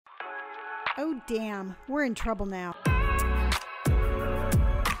Oh, damn. We're in trouble now.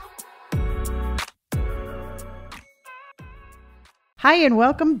 Hi, and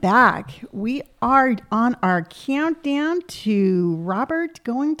welcome back. We are on our countdown to Robert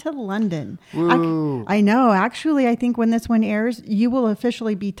going to London. I know. Actually, I think when this one airs, you will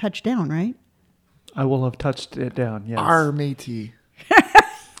officially be touched down, right? I will have touched it down, yes. Our matey.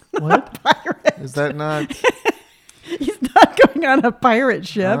 What? Is that not? He's not going on a pirate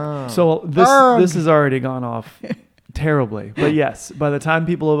ship. So this has already gone off terribly. But yes, by the time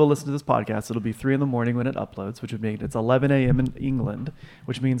people will listen to this podcast, it'll be 3 a.m. when it uploads, which would mean it's 11 a.m. in England,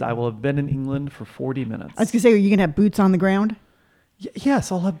 which means I will have been in England for 40 minutes. I was going to say, are you going to have boots on the ground?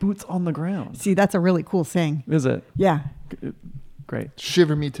 Yes, I'll have boots on the ground. See, that's a really cool saying. Is it? Yeah. Great.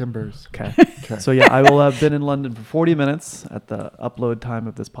 Shiver me timbers. Okay. So yeah, I will have been in London for 40 minutes at the upload time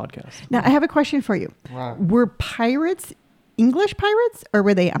of this podcast. Now, I have a question for you. Wow. Were pirates English pirates or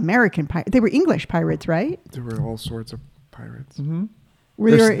were they American pirates? They were English pirates, right? There were all sorts of pirates. Mm-hmm.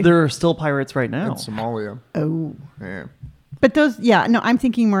 Were they There are still pirates right now. In Somalia. Oh. Yeah. But those, yeah, no, I'm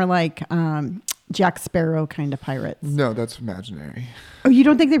thinking more like Jack Sparrow kind of pirates. No, that's imaginary. Oh, you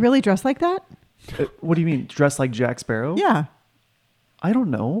don't think they really dress like that? What do you mean? Dressed like Jack Sparrow? Yeah. I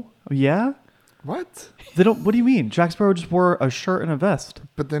don't know. Yeah? What? They don't. What do you mean? Jack Sparrow just wore a shirt and a vest.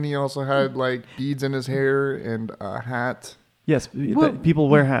 But then he also had like beads in his hair and a hat. Yes, Well- people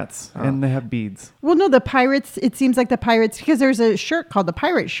wear hats and they have beads. Well, no, the pirates, it seems like the pirates, because there's a shirt called the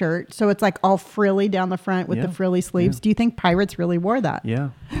pirate shirt. So it's like all frilly down the front with Yeah. the frilly sleeves. Yeah. Do you think pirates really wore that? Yeah.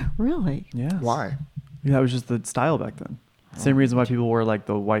 Really? Yes. Why? Yeah, that was just the style back then. Same reason why people wore like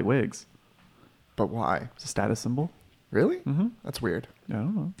the white wigs. But why? It's a status symbol. Really? Mm-hmm. That's weird. I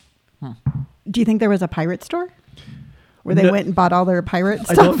don't know. Do you think there was a pirate store where they No. went and bought all their pirate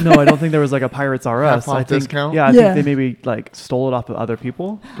I stuff? don't know. I don't think there was like a Pirates R Us. Half off I think discount? Yeah, I Yeah. think they maybe like stole it off of other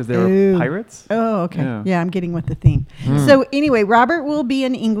people because they were Ooh. pirates. Oh, okay. Yeah. Yeah, I'm getting with the theme. So anyway, Robert will be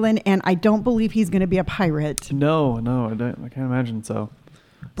in England, and I don't believe he's going to be a pirate. No, I can't imagine so.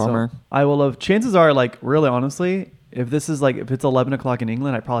 Bummer. So I will have. Chances are, like, really honestly, if it's 11 o'clock in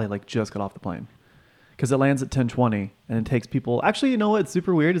England, I probably like just got off the plane because it lands at 10:20 and it takes people. Actually, you know what's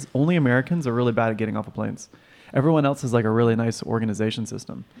super weird is only Americans are really bad at getting off of planes. Everyone else has like a really nice organization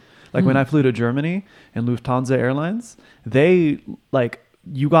system. Like when I flew to Germany and Lufthansa Airlines, they like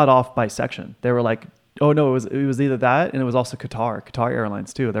you got off by section. They were like, oh no, it was either that and it was also Qatar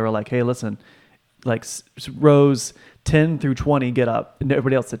Airlines too. They were like, hey, listen, like rows 10 through 20 get up and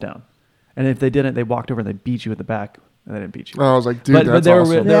everybody else sit down. And if they didn't, they walked over and they beat you at the back and they didn't beat you. Oh, I was like, dude, but that's they were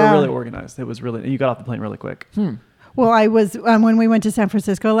awesome. they were Yeah. really organized. It was really, you got off the plane really quick. Well, I was, when we went to San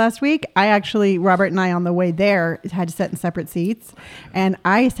Francisco last week, Robert and I on the way there had to sit in separate seats. And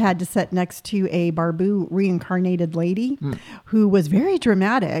I had to sit next to a Barbu reincarnated lady who was very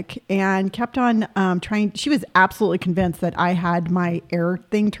dramatic and kept on trying. She was absolutely convinced that I had my air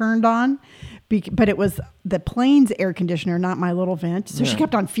thing turned on. But it was the plane's air conditioner, not my little vent. So she Yeah.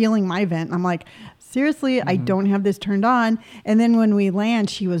 kept on feeling my vent. And I'm like, seriously, I don't have this turned on. And then when we land,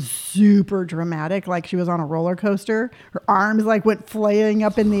 she was super dramatic, like she was on a roller coaster. Her arms like went flaying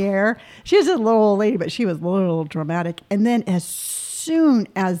up in the air. She was just a little old lady, but she was a little dramatic. And then as soon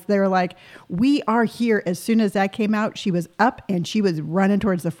as they're like, we are here, as soon as that came out, she was up and she was running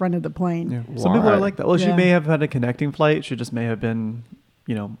towards the front of the plane. Yeah. Some people are Why? like that. Well, she Yeah. may have had a connecting flight. She just may have been,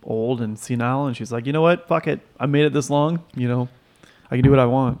 old and senile. And she's like, you know what? Fuck it. I made it this long. I can do what I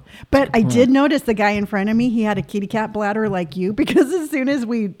want. But I did notice the guy in front of me, he had a kitty cat bladder like you, because as soon as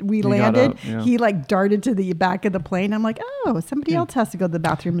we got landed, up, yeah. he like darted to the back of the plane. I'm like, oh, somebody else has to go to the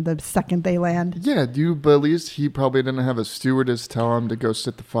bathroom the second they land. Yeah, dude, but at least he probably didn't have a stewardess tell him to go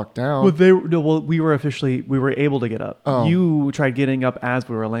sit the fuck down. We were able to get up. Oh. You tried getting up as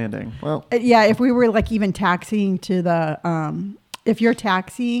we were landing. Well, Yeah, if we were like even taxiing to the, if you're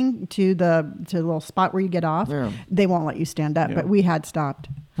taxiing to the little spot where you get off, Yeah. they won't let you stand up. Yeah. But we had stopped.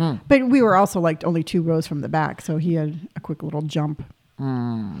 But we were also like only 2 rows from the back, so he had a quick little jump.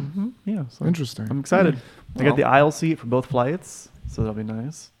 Yeah. So interesting. I'm excited. I got Well. the aisle seat for both flights, so that'll be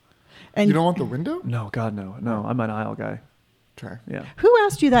nice. And you don't want the window? No, God, no. No, I'm an aisle guy. Okay. Yeah. who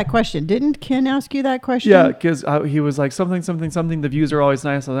asked you that question? Didn't Ken ask you that question? Yeah, because he was like, something. The views are always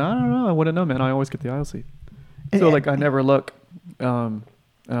nice. I was like, I don't know. I wouldn't know, man. I always get the aisle seat. So like, I never look. And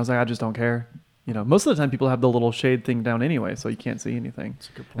I was like, I just don't care. Most of the time people have the little shade thing down anyway, so you can't see anything. That's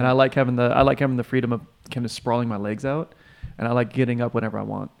a good point. And I like having the freedom of kind of sprawling my legs out, and I like getting up whenever I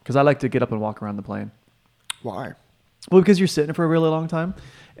want because I like to get up and walk around the plane. Why? Well, because you're sitting for a really long time,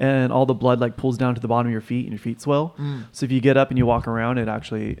 and all the blood like pulls down to the bottom of your feet, and your feet swell. So if you get up and you walk around, it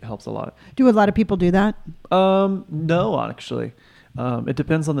actually helps a lot. Do a lot of people do that? No, actually. It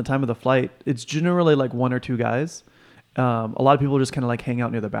depends on the time of the flight. It's generally like 1 or 2 guys. A lot of people just kind of like hang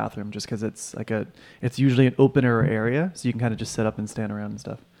out near the bathroom just because it's usually an opener area, so you can kind of just sit up and stand around and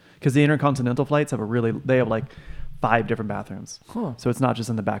stuff. Because the intercontinental flights they have like 5 different bathrooms, so it's not just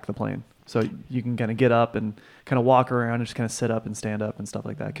in the back of the plane. So you can kind of get up and kind of walk around and just kind of sit up and stand up and stuff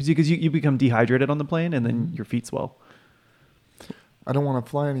like that. Because you become dehydrated on the plane and then your feet swell. I don't want to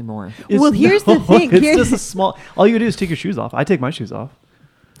fly anymore. Well, here's the thing. It's just a small. All you do is take your shoes off. I take my shoes off.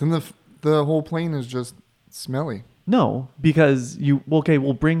 Then the whole plane is just smelly. No, because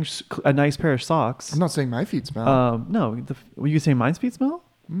we'll bring a nice pair of socks. I'm not saying my feet smell. No, were you saying mine's feet smell?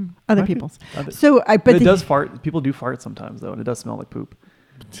 Other My feet- people's. other- So I But bet it does fart. People do fart sometimes though, and it does smell like poop.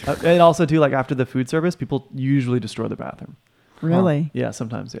 And also too, like after the food service, people usually destroy the bathroom. really. Yeah,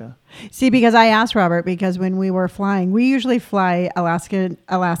 sometimes. Yeah. See, because I asked Robert, because when we were flying, we usually fly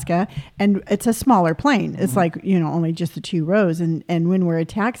Alaska, and it's a smaller plane. It's like, only just the 2 rows. And when we're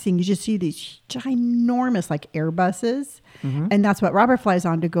taxiing, you just see these ginormous like Airbuses. And that's what Robert flies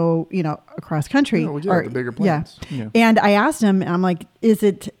on to go, across country. The bigger planes. Yeah. And I asked him, and I'm like, is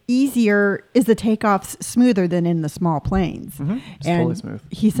it easier? Is the takeoffs smoother than in the small planes? It's And totally smooth.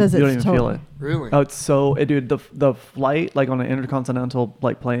 he says You don't it's even feel totally. it. Really? Oh, it's so, dude. The flight like on an intercontinental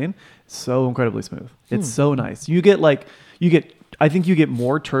like plane, so incredibly smooth. It's so nice. I think you get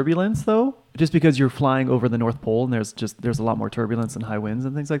more turbulence though, just because you're flying over the North Pole and there's a lot more turbulence and high winds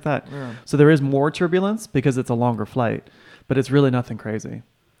and things like that. Yeah. So there is more turbulence because it's a longer flight, but it's really nothing crazy.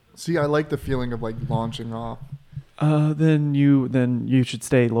 See, I like the feeling of like launching off. Then you should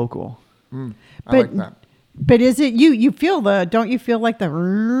stay local. I But- like that. But is it you feel don't you feel like the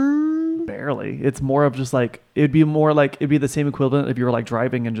Barely. It's more of just like it'd be the same equivalent if you were like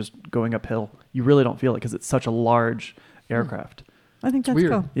driving and just going uphill. You really don't feel it because it's such a large aircraft. I think that's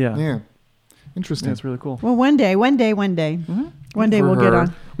Weird. cool. Yeah. Yeah. Interesting. Yeah, it's really cool. Well, one day. One day For we'll get her. on.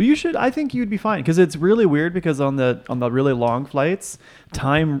 Well, you should. I think you'd be fine because it's really weird because on the really long flights,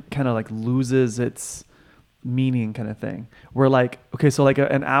 time kind of like loses its meaning, kind of thing. Where like so like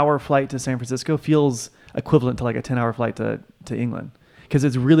an hour flight to San Francisco feels equivalent to like a 10-hour flight to England. Because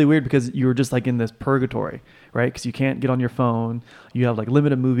it's really weird because you're just like in this purgatory, right? Because you can't get on your phone. You have like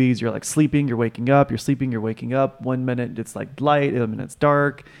limited movies. You're like sleeping. You're waking up. You're sleeping. You're waking up. 1 minute it's like light. 1 minute it's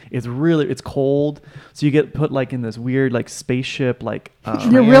dark. It's cold. So you get put like in this weird like spaceship like.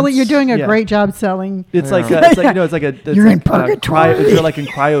 You're doing a Yeah. great job selling. It's Yeah. You're in purgatory. You're like in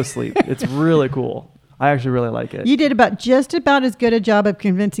cryo sleep. It's really cool. I actually really like it. You did just about as good a job of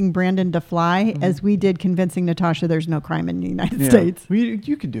convincing Brandon to fly as we did convincing Natasha there's no crime in the United Yeah. States. Well,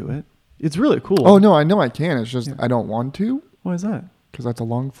 you can do it. It's really cool. Oh no, I know I can. It's just I don't want to Why is that? because that's a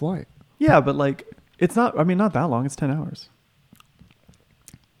long flight. Yeah, but like it's not. I mean, not that long. It's 10 hours.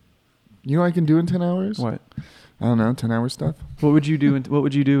 You know what I can do in 10 hours? What? I don't know, 10-hour stuff. What would you do? What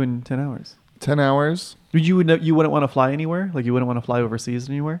would you do in 10 hours? 10 hours? You wouldn't want to fly anywhere? Like you wouldn't want to fly overseas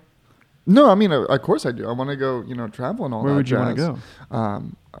anywhere? No, I mean, of course I do. I want to go, travel and all Where that would you want jazz. to go?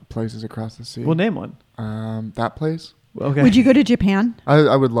 Places across the sea. Well, name one. That place. Okay. Would you go to Japan?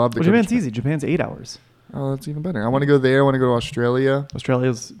 I would love to Well, go to Japan's Japan. easy. Japan's 8 hours. Oh, that's even better. I want to go there. I want to go to Australia.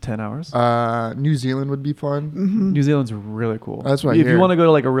 Australia's 10 hours. New Zealand would be fun. New Zealand's really cool. That's what I If you hear. want to go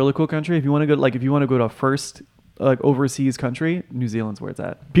to like a really cool country, if you want to go to a first like overseas country, New Zealand's where it's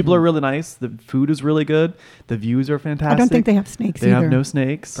at. People are really nice. The food is really good. The views are fantastic. I don't think they have snakes They either. have no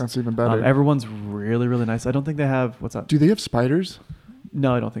snakes. That's even better. Everyone's really, really nice. I don't think they have. What's up? Do they have spiders?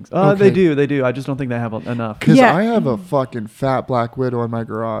 No, I don't think so. Okay. They do. I just don't think they have enough. Because Yeah. I have a fucking fat black widow in my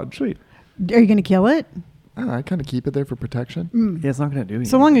garage. Sweet. Are you going to kill it? I kind of keep it there for protection. Yeah, it's not going to do anything.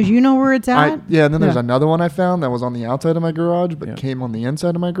 So long as you know where it's at? And then there's another one I found that was on the outside of my garage, but Yeah. came on the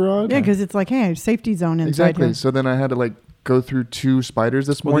inside of my garage. Yeah, because it's like, hey, safety zone inside Exactly. here. So then I had to like go through 2 spiders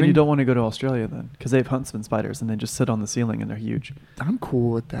this Well, then morning. you don't want to go to Australia then, because they have huntsman spiders and they just sit on the ceiling and they're huge. I'm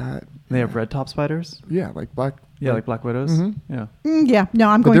cool with that. They have red top spiders. Yeah, like black. Yeah, like black widows. Mhm. Yeah. Yeah, no,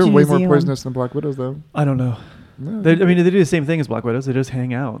 I'm But going they're to way New more Zealand. poisonous than black widows, though. I don't know. No. They do the same thing as black widows. They just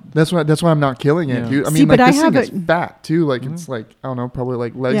hang out. That's why I'm not killing it, Yeah. dude. I See, mean, like but I this thing have is it- fat too. Like Mhm. it's like I don't know, probably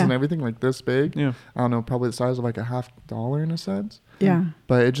like legs Yeah. and everything like this big. Yeah. I don't know, probably the size of like a $50 in a sense. Yeah.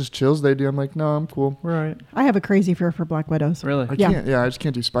 But it just chills. They do. I'm like, no, I'm cool. We're all right. I have a crazy fear for black widows. Really? I Yeah. can't. Yeah, I just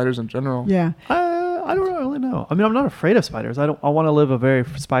can't do spiders in general. Yeah. I don't really know. I mean, I'm not afraid of spiders. I want to live a very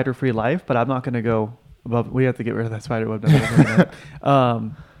spider-free life, but I'm not going to go above. We have to get rid of that spider web.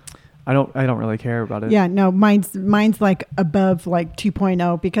 I I don't really care about it. Yeah, no, mine's like above like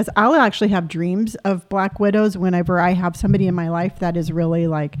 2.0 because I'll actually have dreams of Black Widows whenever I have somebody in my life that is really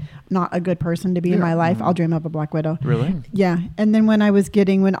like not a good person to be in my life. I'll dream of a Black Widow. Really? Yeah. And then when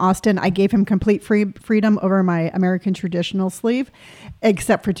Austin, I gave him complete freedom over my American traditional sleeve,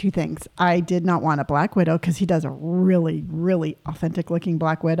 except for two things. I did not want a Black Widow because he does a really, really authentic looking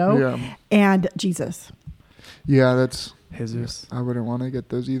Black Widow. Yeah. And Jesus. Yeah, that's... Jesus. I wouldn't want to get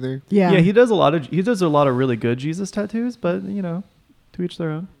those either. Yeah. Yeah, he does a lot of really good Jesus tattoos, but you know, to each their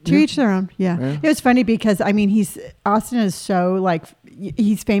own. To each their own. Yeah. It was funny because I mean, Austin is so like,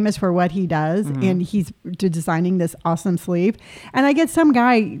 he's famous for what he does and he's designing this awesome sleeve. And I get some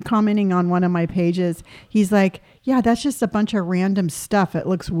guy commenting on one of my pages. He's like, yeah, that's just a bunch of random stuff. It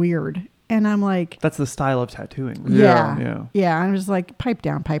looks weird. And I'm like, That's the style of tattooing. yeah. I'm just like, pipe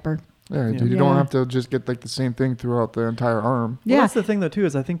down, Piper. Yeah, dude, you don't have to just get like the same thing throughout the entire arm. Well, that's the thing though too,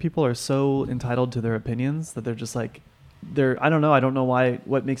 is I think people are so entitled to their opinions that they're just like, I don't know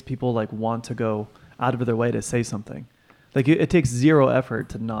what makes people like want to go out of their way to say something. Like it takes zero effort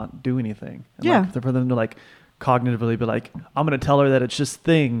to not do anything. And like, for them to like cognitively be like, I'm going to tell her that it's just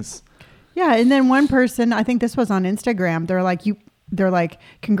things. Yeah. And then one person, I think this was on Instagram, they're like,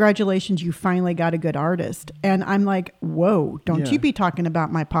 congratulations, you finally got a good artist. And I'm like, whoa, don't you be talking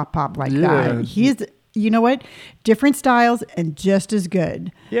about my pop like that. He's, you know what? Different styles and just as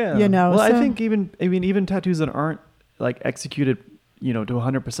good. Yeah. You know, well, I think even tattoos that aren't like executed, you know, to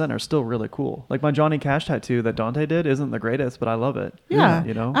 100% are still really cool. Like my Johnny Cash tattoo that Dante did isn't the greatest, but I love it. Yeah.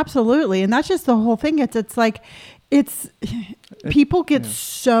 You know? Absolutely. And that's just the whole thing. It's like, people get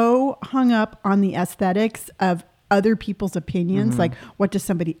so hung up on the aesthetics of other people's opinions, like what does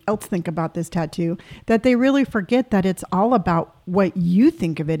somebody else think about this tattoo, that they really forget that it's all about what you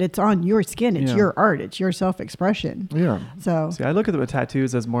think of it. It's on your skin. It's your art. It's your self-expression. Yeah. So see, I look at the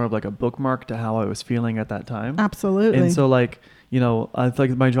tattoos as more of like a bookmark to how I was feeling at that time. Absolutely. And so like, you know, it's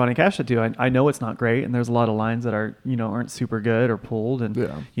like my Johnny Cash tattoo. I know it's not great, and there's a lot of lines that are, you know, aren't super good or pulled, and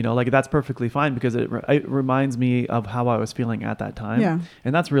you know, like that's perfectly fine because it reminds me of how I was feeling at that time. Yeah.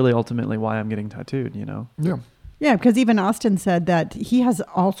 And that's really ultimately why I'm getting tattooed. You know. Yeah. Yeah, because even Austin said that he has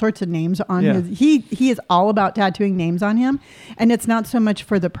all sorts of names on his. He is all about tattooing names on him, and it's not so much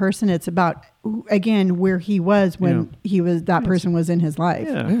for the person. It's about again where he was when that person was in his life.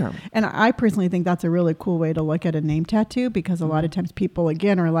 Yeah. And I personally think that's a really cool way to look at a name tattoo because a lot of times people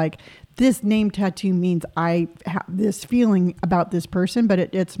again are like, this name tattoo means I have this feeling about this person, but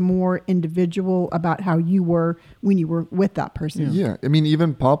it's more individual about how you were when you were with that person. Yeah. I mean,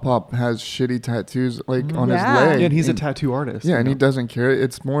 even Pop has shitty tattoos like on his leg. Yeah, and he's a tattoo artist. Yeah, and he doesn't care.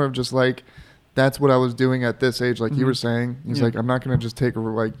 It's more of just like, that's what I was doing at this age. Like you were saying, he's like, I'm not going to just take I'm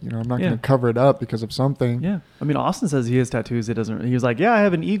not going to cover it up because of something. Yeah. I mean, Austin says he has tattoos. He was like, yeah, I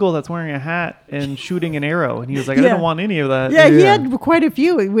have an eagle that's wearing a hat and shooting an arrow. And he was like, I didn't want any of that. Yeah, he had quite a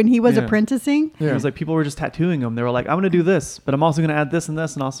few when he was apprenticing. Yeah. It was like people were just tattooing him. They were like, I'm going to do this, but I'm also going to add this and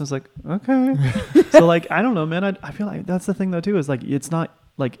this. And Austin's like, okay. So like, I don't know, man. I feel like that's the thing though too, is like, it's not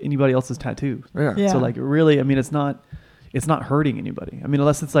like anybody else's tattoo. Yeah. So like really, I mean, it's not hurting anybody. I mean,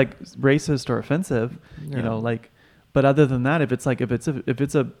 unless it's like racist or offensive, you know, like, but other than that, if it's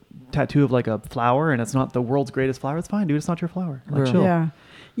a tattoo of like a flower and it's not the world's greatest flower, it's fine, dude. It's not your flower. Like, chill. Yeah.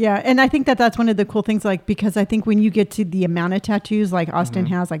 Yeah. And I think that's one of the cool things, like, because I think when you get to the amount of tattoos like Austin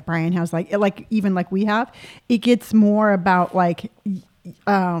has, like Brian has, like even like we have, it gets more about like,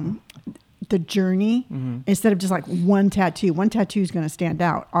 the journey instead of just like one tattoo. One tattoo is going to stand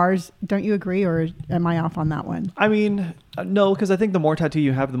out. Ours, don't you agree, or am I off on that one? I mean, no, because I think the more tattoo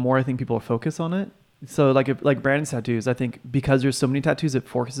you have, the more I think people focus on it. So like like Brandon's tattoos, I think because there's so many tattoos, it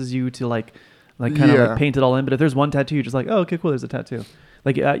forces you to like kind of like paint it all in. But if there's one tattoo, you're just like, oh, okay, cool, there's a tattoo.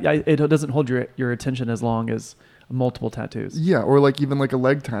 Like it doesn't hold your attention as long as multiple tattoos. Yeah, or like even like a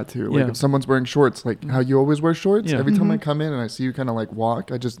leg tattoo. Like if someone's wearing shorts, like how you always wear shorts. Every time I come in and I see you kind of like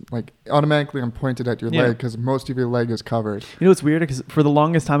walk, I just like automatically I'm pointed at your leg because most of your leg is covered. You know, it's weird because for the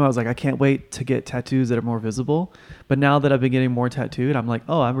longest time I was like, I can't wait to get tattoos that are more visible. But now that I've been getting more tattooed, I'm like,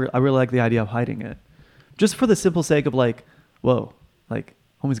 oh, I really like the idea of hiding it, just for the simple sake of like, whoa, like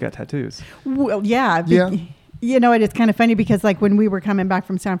homie's got tattoos. Well, yeah. You know, it's kind of funny because like when we were coming back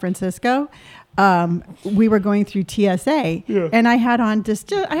from San Francisco, we were going through TSA and I had on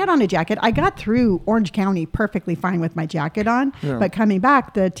a jacket. I got through Orange County perfectly fine with my jacket on, but coming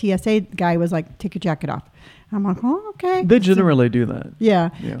back, the TSA guy was like, take your jacket off. I'm like, oh, okay. They generally do that. Yeah.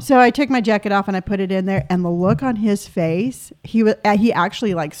 So I took my jacket off and I put it in there, and the look on his face, he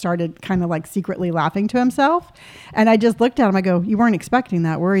actually like started kind of like secretly laughing to himself. And I just looked at him. I go, you weren't expecting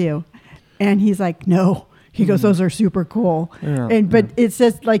that, were you? And he's like, no. He goes, those are super cool. But it's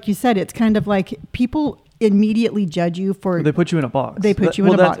just, like you said, it's kind of like people immediately judge you for... They put you in a box. They put you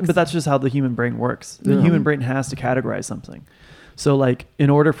in a box. But that's just how the human brain works. The human brain has to categorize something. So like in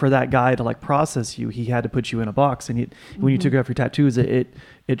order for that guy to like process you, he had to put you in a box. And when you took off your tattoos, it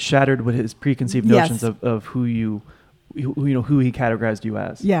shattered with his preconceived notions of who he categorized you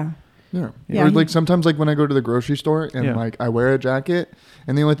as. Yeah. Or like sometimes like when I go to the grocery store and like I wear a jacket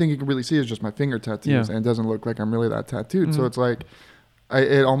and the only thing you can really see is just my finger tattoos and it doesn't look like I'm really that tattooed. So it's like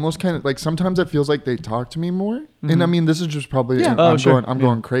it almost kind of like sometimes it feels like they talk to me more. And I mean this is just probably I'm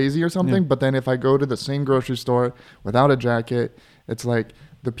going crazy or something. But then if I go to the same grocery store without a jacket, it's like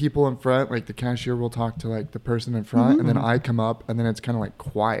the people in front, like the cashier will talk to like the person in front and then I come up and then it's kind of like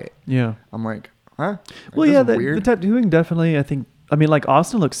quiet. Yeah. I'm like, huh? Well, yeah, the tattooing definitely, I mean, like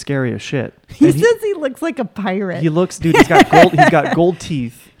Austin looks scary as shit. He says he looks like a pirate. He looks, dude. He's got gold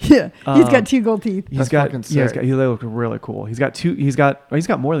teeth. Yeah, he's got 2 gold teeth. He look really cool. He's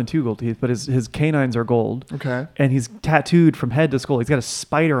got more than 2 gold teeth, but his canines are gold. Okay. And he's tattooed from head to skull. He's got a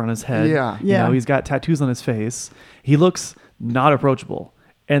spider on his head. Yeah. You know, he's got tattoos on his face. He looks not approachable.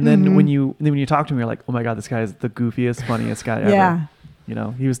 And then when you talk to him, you're like, oh my god, this guy is the goofiest, funniest guy ever. Yeah. You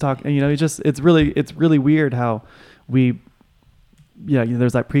know, he was talking. You know, it's really weird how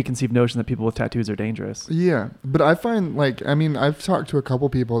there's that preconceived notion that people with tattoos are dangerous. Yeah, but I find like, I mean, I've talked to a couple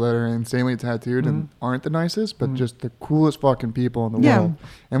people that are insanely tattooed and aren't the nicest, but just the coolest fucking people in the world.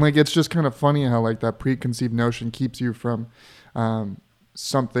 And like, it's just kind of funny how like that preconceived notion keeps you from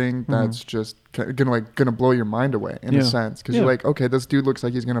something that's just gonna blow your mind away in a sense, because you're like, okay, this dude looks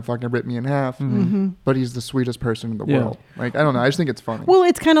like he's gonna fucking rip me in half, but he's the sweetest person in the world. Like, I don't know, I just think it's funny. Well,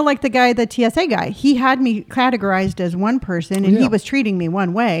 it's kind of like the TSA guy. He had me categorized as one person and he was treating me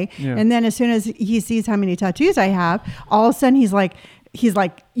one way, and then as soon as he sees how many tattoos I have, all of a sudden he's like,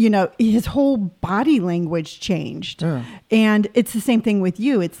 you know, his whole body language changed. And it's the same thing with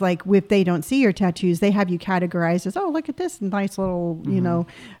you. It's like, if they don't see your tattoos, they have you categorized as, oh, look at this nice little, you know,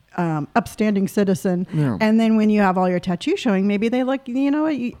 upstanding citizen. And then when you have all your tattoos showing, maybe they look, you know,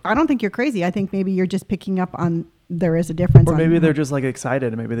 I don't think you're crazy. I think maybe you're just picking up on there is a difference. Or maybe they're just like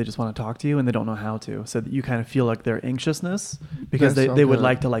excited and maybe they just want to talk to you and they don't know how to. So that you kind of feel like their anxiousness because they would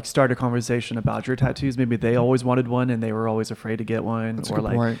like to like start a conversation about your tattoos. Maybe they always wanted one and they were always afraid to get one. That's or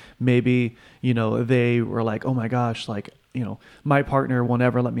like maybe, you know, they were like, oh my gosh, like, you know, my partner will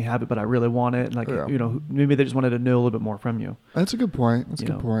never let me have it, but I really want it. And like, you know, maybe they just wanted to know a little bit more from you. That's a good point. That's a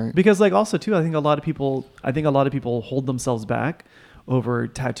good point. Because like also too, I think a lot of people hold themselves back over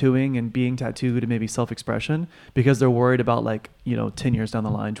tattooing and being tattooed and maybe self-expression because they're worried about like, you know, 10 years down the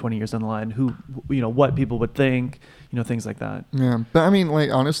line, 20 years down the line, who, you know, what people would think, you know, things like that. Yeah. But I mean, like,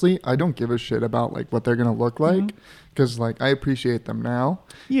 honestly, I don't give a shit about like what they're going to look like because like I appreciate them now.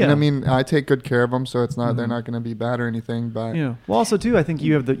 Yeah. And I mean, I take good care of them. So it's not, they're not going to be bad or anything, but yeah. Well, also too, I think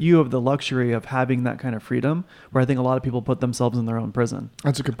you have the luxury of having that kind of freedom where I think a lot of people put themselves in their own prison.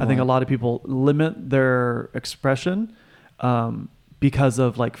 That's a good point. I think a lot of people limit their expression, because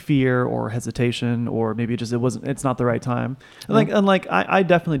of like fear or hesitation, or maybe just it's not the right time. And I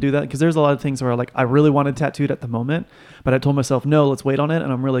definitely do that because there's a lot of things where like I really wanted tattooed at the moment, but I told myself, no, let's wait on it.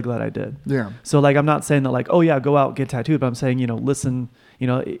 And I'm really glad I did. Yeah. So like, I'm not saying that like, oh yeah, go out, get tattooed, but I'm saying, you know, listen, you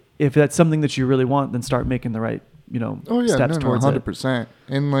know, if that's something that you really want, then start making the right, you know, steps towards 100%.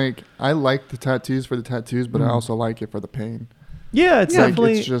 And like, I like the tattoos for the tattoos, but I also like it for the pain. Yeah, it's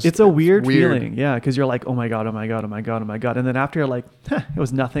definitely, it's a weird feeling. Yeah, because you're like, oh my God. And then after you're like, it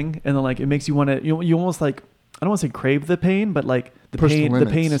was nothing. And then like, it makes you want to, you almost like, I don't want to say crave the pain, but like the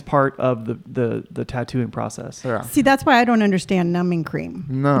pain is part of the tattooing process. Yeah. See, that's why I don't understand numbing cream.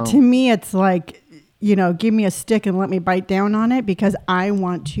 No. To me, it's like, you know, give me a stick and let me bite down on it because I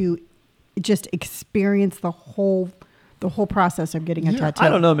want to just experience the whole process of getting a tattoo. I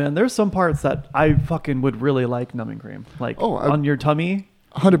don't know, man. There's some parts that I fucking would really like numbing cream. Like on your tummy.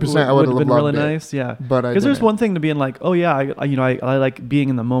 100%. I would have been loved really it. Nice. Yeah. But because there's one thing to being like, oh yeah, I like being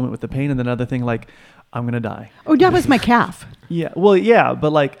in the moment with the pain. And then another thing, like I'm going to die. Oh, that was my calf. Yeah. Well, yeah.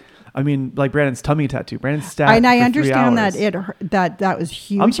 But like, I mean, like Brandon's tummy tattoo. Brandon's stabbed and I for understand 3 hours. that was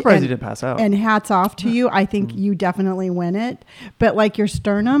huge. I'm surprised he didn't pass out. And hats off to you. I think you definitely win it. But like your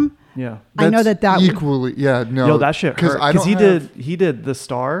sternum. Yeah, I know that equally. Yeah, no, yo, that shit hurt because he did the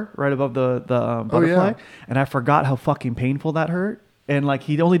star right above the butterfly, and I forgot how fucking painful that hurt. And like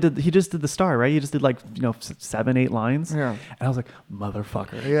he just did the star, right? He just did like 7-8 lines. Yeah, and I was like,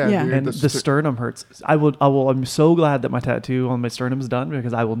 motherfucker. Yeah. Dude, and the sternum hurts. I'm so glad that my tattoo on my sternum's done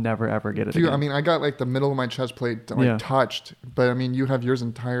because I will never ever get it again. I mean, I got like the middle of my chest plate touched, but I mean, you have yours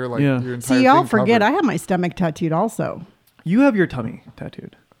entire your entire. See, y'all forget covered. I have my stomach tattooed also. You have your tummy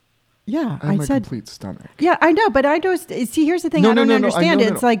tattooed. Yeah, I have I said complete stomach. Yeah, I know, but I just see. Here's the thing: I don't understand.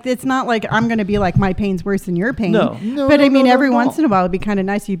 It's like it's not like I'm going to be like my pain's worse than your pain. No, but I mean, every once in a while, it'd be kind of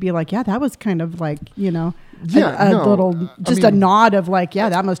nice. You'd be like, yeah, that was kind of like a nod of like, yeah,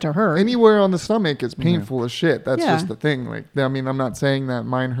 that must have hurt. Anywhere on the stomach is painful as shit. That's just the thing. Like, I mean, I'm not saying that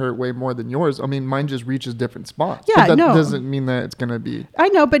mine hurt way more than yours. I mean, mine just reaches different spots. Yeah, but that doesn't mean that it's gonna be. I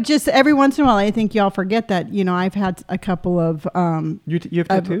know, but just every once in a while, I think y'all forget that. I've had a couple of. You have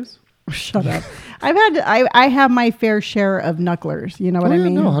tattoos? Shut up. I have my fair share of knucklers. You know what I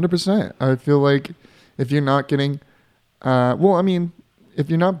mean? No, 100%. I feel like if you're not getting, if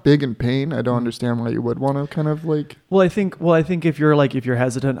you're not big in pain, I don't understand why you would want to kind of like. Well, I think if you're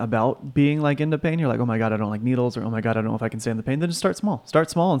hesitant about being like into pain, you're like, oh my God, I don't like needles, or oh my God, I don't know if I can stand the pain. Then just start small. Start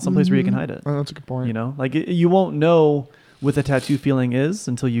small in some place where you can hide it. Oh, that's a good point. Like you won't know what the tattoo feeling is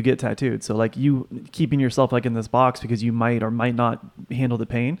until you get tattooed. So like you keeping yourself like in this box because you might or might not handle the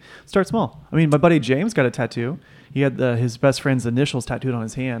pain. Start small. I mean, my buddy James got a tattoo. He had his best friend's initials tattooed on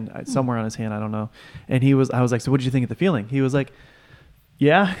his hand, somewhere on his hand, I don't know. And I was like, so what did you think of the feeling? He was like,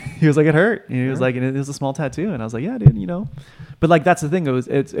 yeah. He was like, it hurt. And he was like, and it was a small tattoo. And I was like, yeah, dude, But like that's the thing.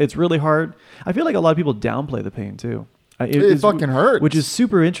 It's really hard. I feel like a lot of people downplay the pain too. It fucking hurts, which is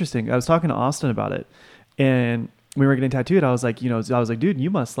super interesting. I was talking to Austin about it, and we were getting tattooed. I was like, dude, you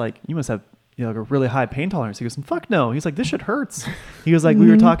must have like a really high pain tolerance. He goes, fuck no. He's like, this shit hurts. He was like, we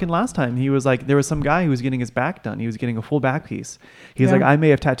were talking last time. He was like, there was some guy who was getting his back done. He was getting a full back piece. He's like, I may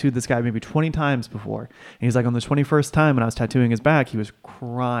have tattooed this guy maybe 20 times before. And he's like, on the 21st time when I was tattooing his back, he was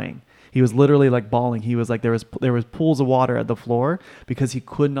crying. He was literally like bawling. He was like, there was pools of water at the floor because he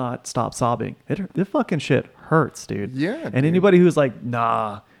could not stop sobbing. It fucking shit hurts, dude. Yeah. And anybody who's like,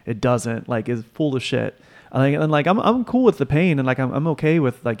 nah, it doesn't, like, is full of shit. I'm cool with the pain, and like I'm okay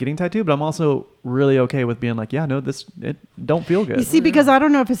with like getting tattooed, but I'm also really okay with being like, yeah, no, it don't feel good. You see, because I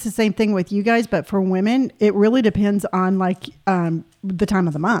don't know if it's the same thing with you guys, but for women, it really depends on like the time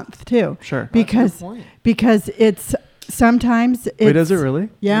of the month too. Sure. Because it's sometimes it's. Wait, is it really?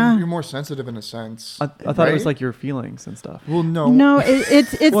 Yeah. You're more sensitive in a sense. I thought it was like your feelings and stuff. Well, no. No,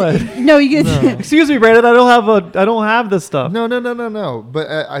 it's What? no. You get. No. Excuse me, Brandon. I don't have this stuff. No.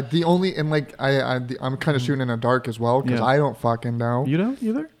 But the only and like I'm kind of shooting in the dark as well because I don't fucking know. You don't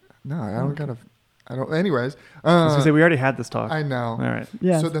either? No, I don't gotta. I don't. Anyways, I was gonna say we already had this talk. I know. All right.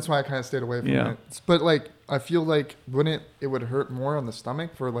 Yeah. So that's why I kind of stayed away from it. But like, I feel like wouldn't it would hurt more on the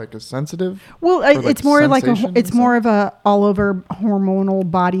stomach for like a sensitive. Well, it's more like it's more of a all over hormonal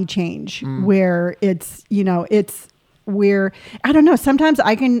body change where it's it's where I don't know. Sometimes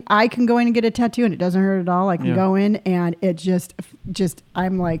I can go in and get a tattoo and it doesn't hurt at all. I can go in and it just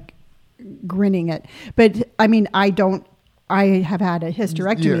I'm like grinning it. But I mean, I have had a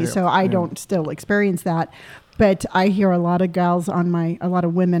hysterectomy, so I don't still experience that. But I hear a lot of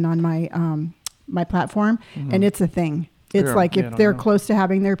women on my platform, and it's a thing. It's like if they're close to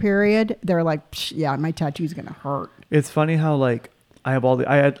having their period, they're like, yeah, my tattoo's gonna hurt. It's funny how like I have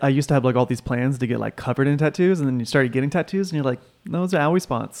I used to have like all these plans to get like covered in tattoos, and then you started getting tattoos, and you're like, no, those are owie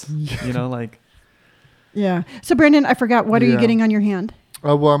spots, like. Yeah. So Brandon, I forgot. What are you getting on your hand?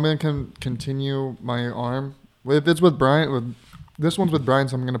 Well, I'm gonna continue my arm. If it's with Brian, this one's with Brian,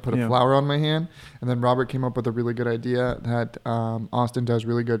 so I'm going to put a flower on my hand. And then Robert came up with a really good idea that Austin does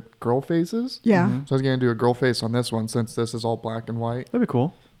really good girl faces. Yeah. Mm-hmm. So I was going to do a girl face on this one since this is all black and white. That'd be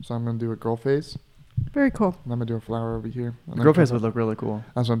cool. So I'm going to do a girl face. Very cool. And I'm going to do a flower over here. Girl face would look really cool.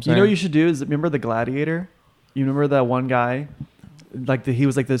 That's what I'm saying. You know what you should do is, remember the Gladiator? You remember that one guy? He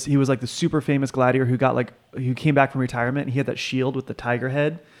was like the super famous gladiator who came back from retirement, and he had that shield with the tiger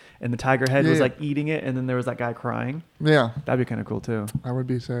head. And the tiger head was like eating it, and then there was that guy crying. Yeah, that'd be kind of cool too. That would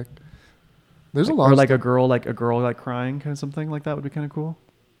be sick. There's a lot, or of like stuff. a girl like crying, kind of something like that would be kind of cool.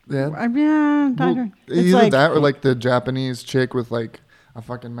 Yeah, well, either like, that or like the Japanese chick with like a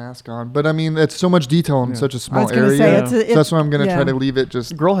fucking mask on. But I mean, it's so much detail in such a small area. So that's why I'm gonna try to leave it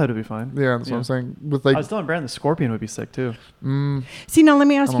just. Girl head would be fine. Yeah, that's what I'm saying. With like, I was telling Brandon the scorpion would be sick too. See, now let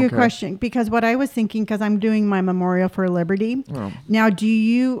me ask you a question, because what I was thinking, because I'm doing my Memorial for Liberty. Oh. Now, do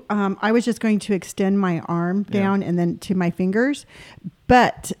you? I was just going to extend my arm down and then to my fingers.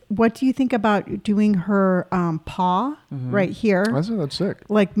 But what do you think about doing her paw right here? I think that's sick.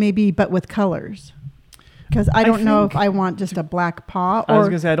 Like maybe, but with colors. Because I don't know if I want just a black paw. I was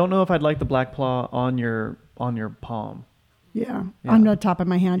gonna say I don't know if I'd like the black paw on your palm. Yeah, on the top of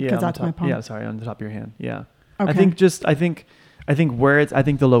my hand, because that's my palm. Yeah, sorry, on the top of your hand. Yeah, okay. I think where it's. I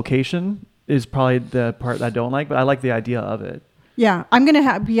think the location is probably the part that I don't like, but I like the idea of it. Yeah, I'm gonna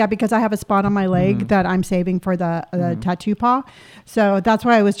have because I have a spot on my leg that I'm saving for the tattoo paw, so that's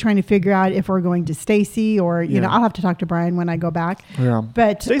why I was trying to figure out if we're going to Stacy or you know I'll have to talk to Brian when I go back. Yeah,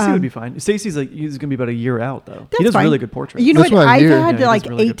 but Stacy would be fine. Stacy's like he's gonna be about a year out though. That's He does fine. really good portraits. You know That's what? what I I've hear. had Yeah, like he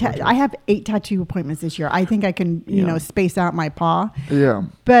does really 8. good portraits. I have 8 tattoo appointments this year. I think I can you know space out my paw. Yeah.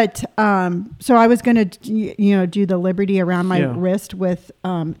 But so I was gonna you know do the Liberty around my wrist with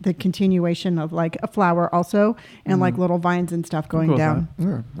the continuation of like a flower also and like little vines and stuff going cool with down.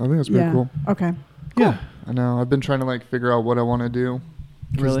 Yeah, I think that's pretty cool. Okay. Yeah. I know. I've been trying to like figure out what I want to do.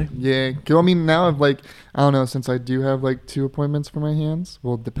 Really? Yeah. 'Cause, I mean, now I've like, I don't know, since I do have like 2 appointments for my hands.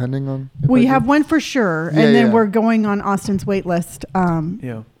 Well, depending on. Well, you have one for sure, and then we're going on Austin's wait list.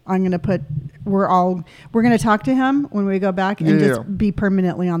 Yeah. I'm gonna put. We're gonna talk to him when we go back and just be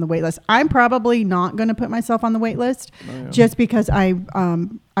permanently on the wait list. I'm probably not gonna put myself on the wait list just because I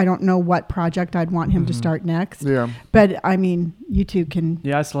don't know what project I'd want him to start next. Yeah. But I mean, you two can.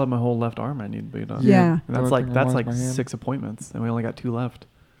 Yeah, I still have my whole left arm I need to be done. Yeah. And that's like 6 appointments, and we only got 2 left.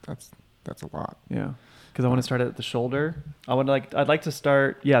 That's a lot. Yeah. Because I want to start at the shoulder. I'd like to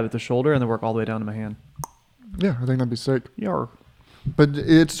start with the shoulder and then work all the way down to my hand. Yeah, I think that'd be sick. Yeah. But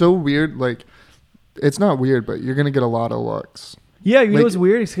it's so weird. Like, it's not weird, but you're gonna get a lot of looks. Yeah, you know Like- what's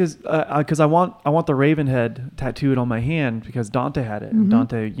weird is because I want the Raven head tattooed on my hand because Dante had it, and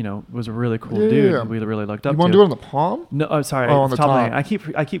Dante, you know, was a really cool dude. Yeah. We really looked You up want to. to do it on the palm? No, sorry, Oh, on it's the top of my top.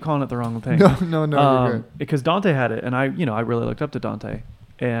 hand. I keep calling it the wrong thing. No, you're good. Because Dante had it, and I really looked up to Dante,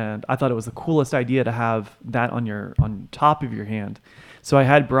 and I thought it was the coolest idea to have that on top of your hand. So I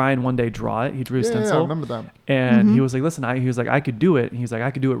had Brian one day draw it. He drew a stencil. Yeah, I remember that. And he was like, listen, he was like, I could do it. And he's like, I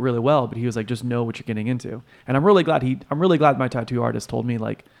could do it really well. But he was like, just know what you're getting into. And I'm really glad my tattoo artist told me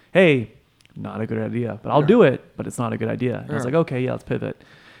like, hey, not a good idea, but I'll do it, but it's not a good idea. And I was like, okay, let's pivot.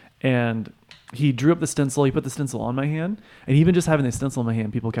 And he drew up the stencil. He put the stencil on my hand. And even just having the stencil in my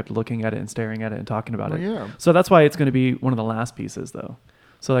hand, people kept looking at it and staring at it and talking about it. Yeah. So that's why it's going to be one of the last pieces though.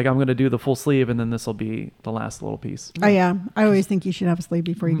 So like I'm going to do the full sleeve and then this will be the last little piece. Oh yeah, I always think you should have a sleeve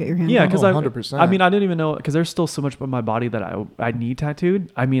before you get your hand. Yeah, done. because 100%. I mean, I didn't even know because there's still so much of my body that I need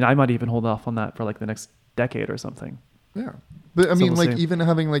tattooed. I mean, I might even hold off on that for like the next decade or something. Yeah. But I So mean, we'll like see. even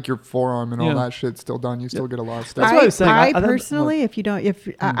having like your forearm and all that shit still done, you still get a lot of stuff. That's what I was saying. I I don't- personally, if you don't,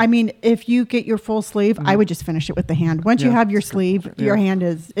 I mean, if you get your full sleeve, I would just finish it with the hand. Once you have your sleeve, your hand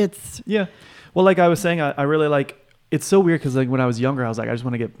it's. Yeah. Well, like I was saying, I really like. It's so weird because like when I was younger, I was like, I just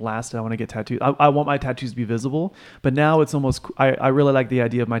want to get blasted. I want to get tattooed. I want my tattoos to be visible. But now it's almost. I really like the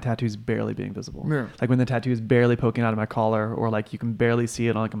idea of my tattoos barely being visible. Yeah. Like when the tattoo is barely poking out of my collar, or like you can barely see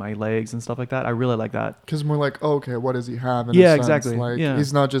it on like my legs and stuff like that. I really like that. Because we're like, oh, okay, what does he have? In Yeah, a sense? exactly. Like Yeah.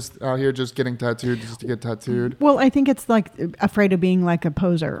 he's not just out here just getting tattooed just to get tattooed. Well, I think it's like afraid of being like a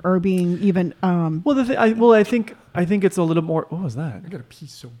poser or being even. Well, I think it's a little more. What was that? I gotta pee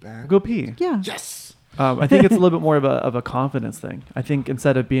so bad. Go pee. Yeah. Yes. I think it's a little bit more of a confidence thing. I think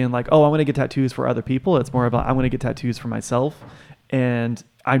instead of being like, oh, I'm going to get tattoos for other people, it's more about I'm going to get tattoos for myself, and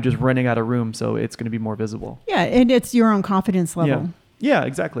I'm just renting out a room, so it's going to be more visible. Yeah, and it's your own confidence level. Yeah,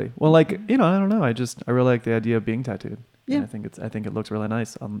 exactly. Well, like I don't know. I really like the idea of being tattooed. Yeah. And I think it looks really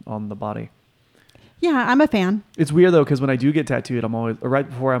nice on the body. Yeah, I'm a fan. It's weird though because when I do get tattooed, I'm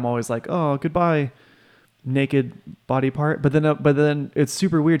always like, oh, goodbye, naked body part. But then it's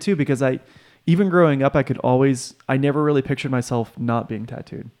super weird too because even growing up, I never really pictured myself not being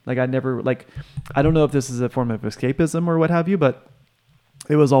tattooed. Like I don't know if this is a form of escapism or what have you, but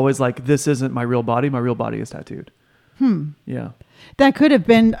it was always like, this isn't my real body. My real body is tattooed. Yeah. That could have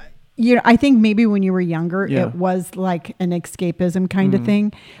been, I think maybe when you were younger, it was like an escapism kind of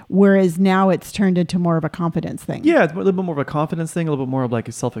thing, whereas now it's turned into more of a confidence thing. Yeah, it's a little bit more of a confidence thing, a little bit more of like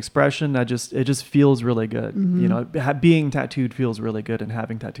a self-expression. It just feels really good. Being tattooed feels really good, and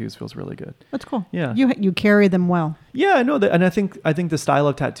having tattoos feels really good. That's cool. Yeah. You carry them well. Yeah, I know that, and I think the style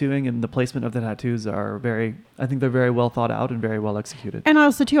of tattooing and the placement of the tattoos are they're very well thought out and very well executed. And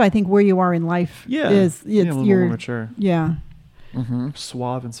also too, I think where you are in life is a little more mature. Yeah.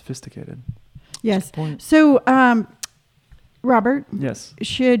 Suave and sophisticated. Yes. So, Robert. Yes.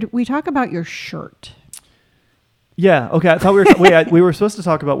 Should we talk about your shirt? Yeah. Okay. I thought we were supposed to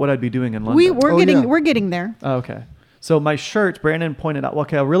talk about what I'd be doing in London. We're getting there. Oh, okay. So my shirt, Brandon pointed out.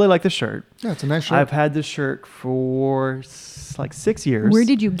 Okay, I really like this shirt. Yeah, it's a nice shirt. I've had this shirt for like 6 years. Where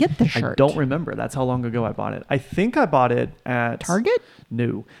did you get the shirt? I don't remember. That's how long ago I bought it. I think I bought it at Target.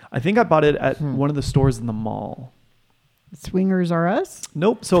 No, I think I bought it at one of the stores in the mall. Swingers R Us?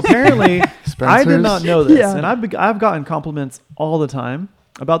 Nope. So apparently, I did Spencer's? not know this, Yeah. and I've gotten compliments all the time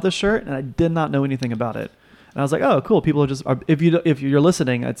about this shirt, and I did not know anything about it. And I was like, oh, cool. People are if you're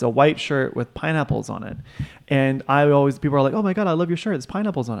listening, it's a white shirt with pineapples on it. And people are like, oh my God, I love your shirt. There's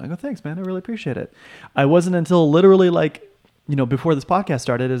pineapples on it. I go, thanks, man. I really appreciate it. I wasn't until literally like, before this podcast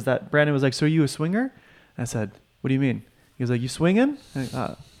started, is that Brandon was like, so are you a swinger? And I said, what do you mean? He was like, you swinging?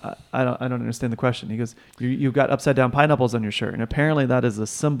 I don't understand the question. He goes, you've got upside down pineapples on your shirt. And apparently that is a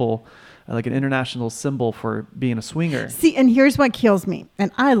symbol, like an international symbol for being a swinger. See, and here's what kills me.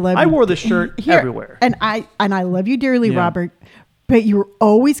 And I wore this shirt everywhere. And I love you dearly, Robert. But you're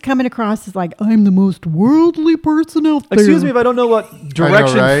always coming across as like, I'm the most worldly person out there. Excuse me if I don't know what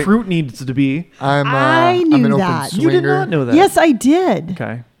direction fruit needs to be. I knew that. You did not know that. Yes, I did.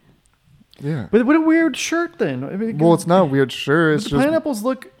 Okay. Yeah. But what a weird shirt then. I mean, well, it's not a weird shirt. It's the pineapples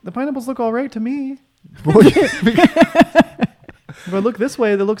look all right to me. If I look this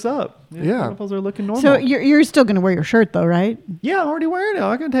way, it looks up. Yeah. Pineapples are looking normal. So you're still going to wear your shirt though, right? Yeah, I'm already wearing it.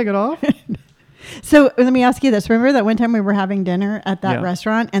 I can take it off. So let me ask you this. Remember that one time we were having dinner at that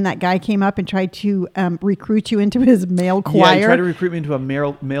restaurant and that guy came up and tried to recruit you into his male choir? Yeah, he tried to recruit me into a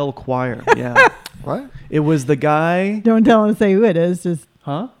male choir. Yeah. What? It was the guy. Don't tell him to say who it is. Just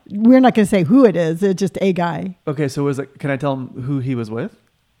Huh? We're not going to say who it is. It's just a guy. Okay, so can I tell him who he was with?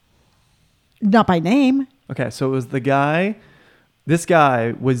 Not by name. Okay, so it was the guy. This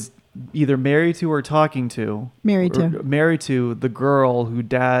guy was either married to or talking to. Married to the girl who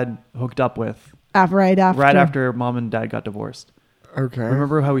dad hooked up with. Right after mom and dad got divorced. Okay.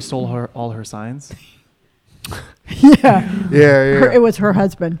 Remember how we stole all her signs? Yeah. It was her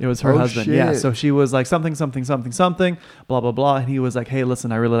husband. Shit. Yeah. So she was like something, blah, blah, blah. And he was like, hey,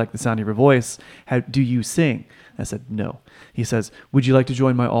 listen, I really like the sound of your voice. Do you sing? I said, no. He says, would you like to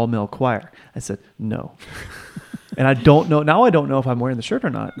join my all-male choir? I said, no. And I don't know. Now I don't know if I'm wearing the shirt or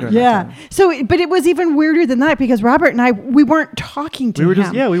not. Yeah. So, but it was even weirder than that because Robert and I, we weren't talking to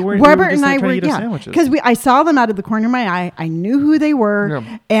him. We weren't. Robert and I were, because I saw them out of the corner of my eye. I knew who they were.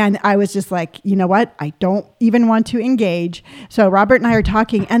 Yeah. And I was just like, you know what? I don't even want to engage. So Robert and I are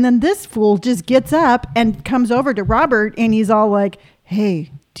talking. And then this fool just gets up and comes over to Robert and he's all like,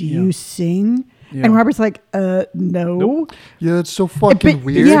 hey, do you sing? Yeah. And Robert's like, no. Nope. Yeah, it's so fucking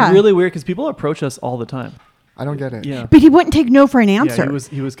weird. Yeah. It's really weird because people approach us all the time. I don't get it. Yeah. But he wouldn't take no for an answer. Yeah,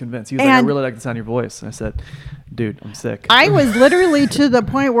 he was convinced. He was like, I really like the sound of your voice. And I said, dude, I'm sick. I was literally to the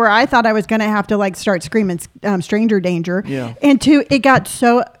point where I thought I was going to have to like start screaming stranger danger. Yeah. And it got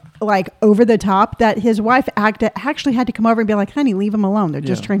so like over the top that his wife actually had to come over and be like, honey, leave him alone. They're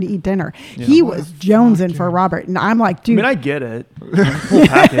just trying to eat dinner. Yeah. He was jonesing for Robert. And I'm like, dude. I mean, I get it. Full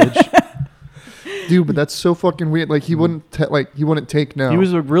package. Dude, but that's so fucking weird. Like he wouldn't take no. He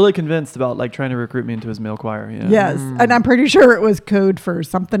was really convinced about like trying to recruit me into his male choir. Yeah. Yes, and I'm pretty sure it was code for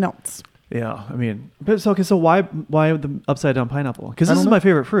something else. Yeah, I mean, but so why the upside down pineapple? Because this is my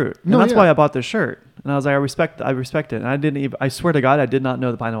favorite fruit, and that's why I bought this shirt. And I was like, I respect it. And I swear to God, I did not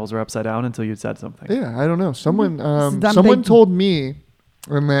know the pineapples were upside down until you said something. Yeah, I don't know. Someone told me.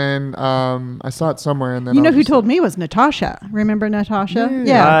 And then I saw it somewhere, and then who told me was Natasha. Remember Natasha?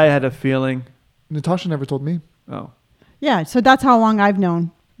 Yeah. I had a feeling. Natasha never told me. Oh. Yeah, so that's how long I've known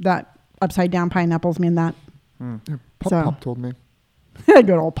that upside down pineapples mean that. Yeah, Pop told me. Good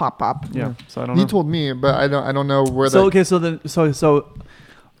old Pop. Yeah. So I don't know. He told me, but I don't know where.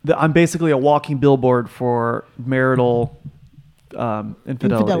 I'm basically a walking billboard for marital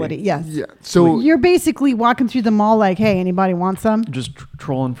infidelity. Yes. Yeah. So you're basically walking through the mall like, hey, anybody want some? Just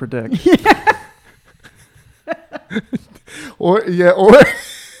trolling for dick. or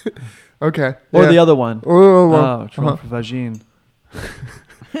okay. Or the other one. Trolling for vagine.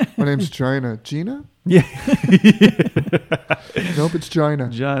 My name's Gina. Gina? Yeah. Nope, it's Gina.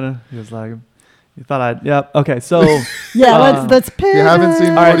 Gina. He was like, you thought I'd. Yep. Okay. So. Let's pivot. You haven't seen.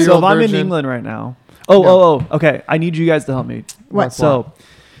 All right. So if I'm in England right now. Okay. I need you guys to help me. What? So,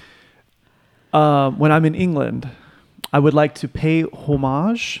 when I'm in England, I would like to pay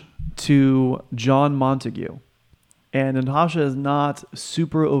homage to John Montague. And Natasha is not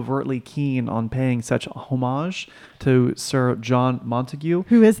super overtly keen on paying such homage to Sir John Montague.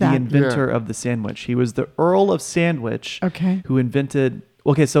 Who is that? The inventor of the sandwich. He was the Earl of Sandwich. Okay. Who invented...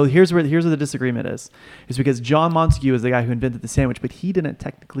 Okay, so here's where the disagreement is. It's because John Montague is the guy who invented the sandwich, but he didn't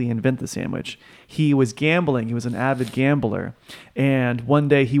technically invent the sandwich. He was gambling. He was an avid gambler. And one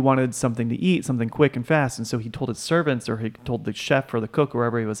day he wanted something to eat, something quick and fast. And so he told his servants, or he told the chef or the cook,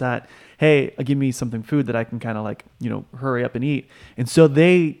 wherever he was at, hey, give me something food that I can kind of like, hurry up and eat. And so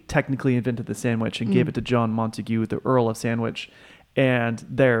they technically invented the sandwich and gave it to John Montague, the Earl of Sandwich. And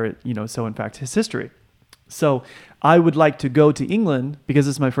there, so in fact, his history. So I would like to go to England, because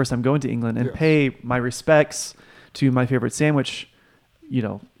this is my first time going to England, and pay my respects to my favorite sandwich,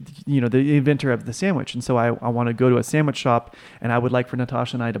 the inventor of the sandwich. And so I want to go to a sandwich shop, and I would like for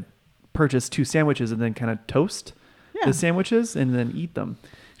Natasha and I to purchase 2 sandwiches and then kind of toast the sandwiches and then eat them.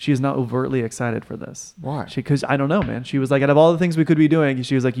 She is not overtly excited for this. Why? Because I don't know, man. She was like, out of all the things we could be doing,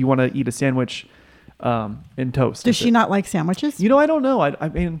 she was like, you want to eat a sandwich in toast. Does she not like sandwiches? I don't know. I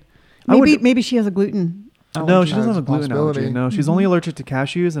mean, maybe she has a gluten allergy. No, she doesn't have a gluten allergy. No, she's Mm-hmm. only allergic to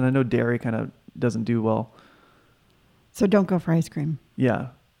cashews, and I know dairy kind of doesn't do well. So don't go for ice cream. Yeah.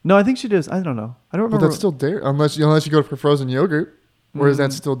 No, I think she does. I don't know. I don't remember. But that's still dairy, unless you go for frozen yogurt, or is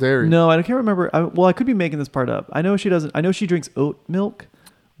that still dairy? No, I can't remember. I could be making this part up. I know she doesn't. I know she drinks oat milk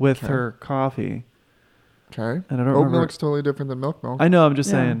with her coffee. Okay. And I don't Oat remember. milk's totally different than milk. I know. I'm just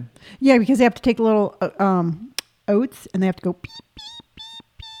saying. Yeah, because they have to take little oats and they have to go beep,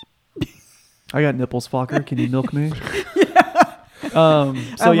 beep. I got nipples, Fokker. Can you milk me? Oh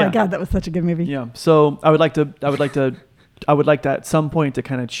my God, that was such a good movie. Yeah. So I would like to at some point to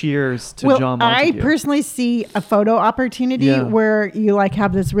kind of cheers to John Montague. I personally see a photo opportunity where you like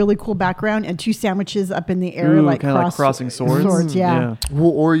have this really cool background and 2 sandwiches up in the air, kind of like crossing swords. Yeah. Well,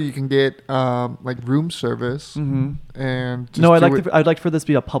 or you can get like room service and just I'd like for this to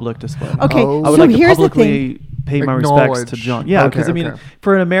be a public display. Okay, I would so like to here's the publicly pay my respects to John. Yeah, because Okay.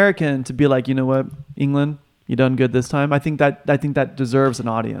 for an American to be like, you know what, England, you done good this time. I think that deserves an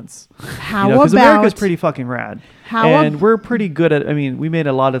audience. Because America's pretty fucking rad. We're pretty good at. I mean, we made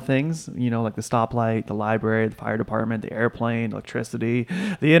a lot of things. Like the stoplight, the library, the fire department, the airplane, electricity,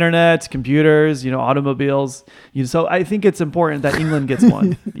 the internet, computers. Automobiles. So I think it's important that England gets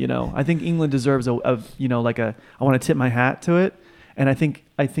one. I think England deserves I want to tip my hat to it, and I think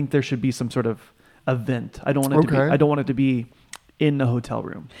there should be some sort of event. I don't want it to be. I don't want it to be in the hotel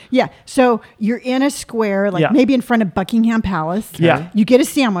room. Yeah. So you're in a square, maybe in front of Buckingham Palace. Yeah. You get a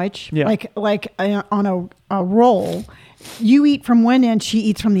sandwich, on a roll. You eat from one end, she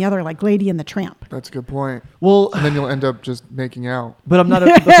eats from the other, like Lady and the Tramp. That's a good point. Well, and then you'll end up just making out. But I'm not.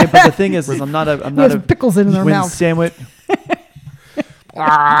 But the thing is I'm not a pickles in their mouth. Sandwich.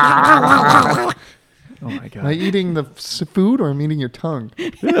 Oh my God. Am I eating the food or am I eating your tongue?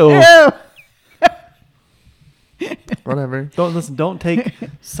 Ew. Whatever. Don't take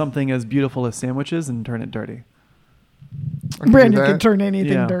something as beautiful as sandwiches and turn it dirty. Brandon can turn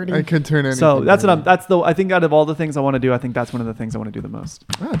anything dirty. I could turn anything. So I think out of all the things I want to do, I think that's one of the things I want to do the most.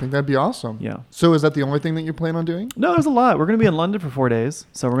 I think that'd be awesome. Yeah. So is that the only thing that you plan on doing? No, there's a lot. We're going to be in London for 4 days.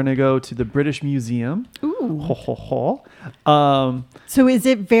 So we're going to go to the British Museum. Ooh. Ho, ho, ho. So is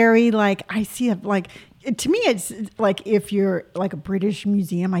it very I see it to me, it's like if you're like a British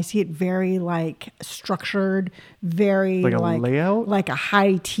museum, I see it very structured, very like a layout, like a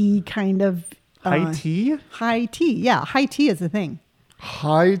high tea kind of. High tea? High tea. Yeah. High tea is the thing.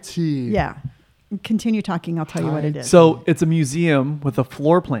 High tea. Yeah. Continue talking. I'll tell you what it is. So it's a museum with a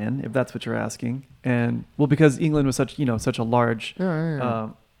floor plan, if that's what you're asking. And because England was such a large,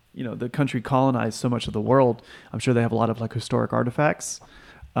 the country colonized so much of the world, I'm sure they have a lot of historic artifacts.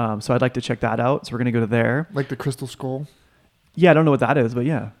 So I'd like to check that out. So we're going to go to there. Like the Crystal Skull? Yeah, I don't know what that is, but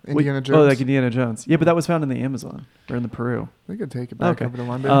yeah. Indiana Jones? Oh, like Indiana Jones. Yeah, but that was found in the Amazon or in the Peru. We could take it back over to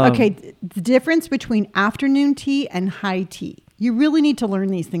London. Okay, the difference between afternoon tea and high tea. You really need to learn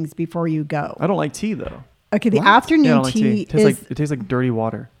these things before you go. I don't like tea, though. Okay, the afternoon tea is... It tastes like dirty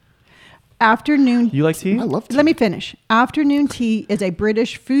water. Afternoon... You like tea? I love tea. Let me finish. Afternoon tea is a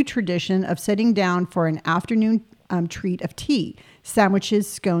British food tradition of sitting down for an afternoon treat of tea, sandwiches,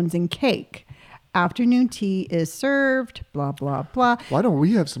 scones, and cake. Afternoon tea is served, blah, blah, blah. Why don't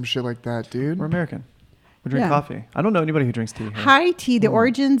we have some shit like that, dude? We're American. We drink coffee. I don't know anybody who drinks tea here. High tea, the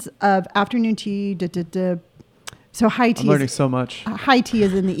origins of afternoon tea, So high tea. I'm learning so much. High tea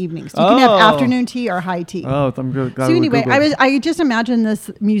is in the evenings. So you can have afternoon tea or high tea. Oh, I'm good. So anyway, I just imagine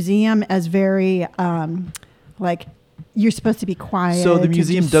this museum as very you're supposed to be quiet. So the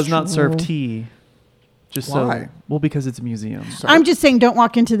museum does not serve tea. Why? Because it's a museum. Sorry. I'm just saying, don't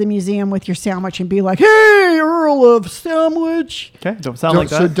walk into the museum with your sandwich and be like, "Hey, Earl of Sandwich." Okay, don't sound like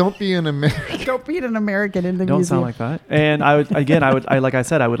that. So don't be an American. Don't be an American in the museum. Don't sound like that. And I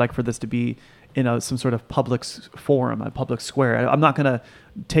would like for this to be in some sort of public forum, a public square. I'm not going to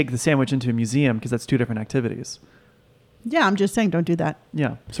take the sandwich into a museum because that's 2 different activities. Yeah, I'm just saying, don't do that.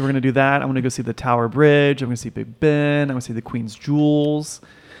 Yeah, so we're going to do that. I'm going to go see the Tower Bridge. I'm going to see Big Ben. I'm going to see the Queen's Jewels.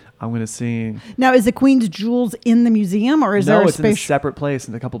 I'm going to see... Now, is the Queen's Jewels in the museum or is there a it's in a separate place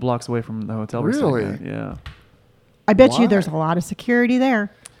and a couple blocks away from the hotel. Really? Yeah. I bet you there's a lot of security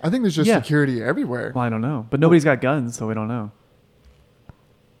there. I think there's just security everywhere. Well, I don't know. But nobody's got guns, so we don't know.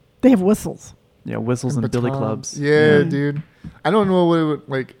 They have whistles. Yeah, whistles and billy clubs. Yeah, dude. I don't know what it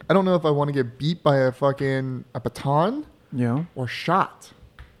would... I don't know if I want to get beat by a baton Yeah. or shot.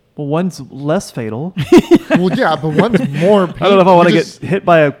 Well, one's less fatal. Well, yeah, but one's more painful. I don't know if I want to get hit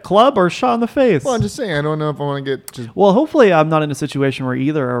by a club or shot in the face. Well, I'm just saying, I don't know if I want to get just... Well, hopefully I'm not in a situation where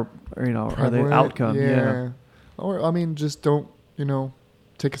either are the outcome. Yeah. Or, I mean, just don't,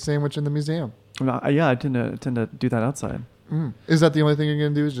 take a sandwich in the museum. I tend to do that outside. Is that the only thing you're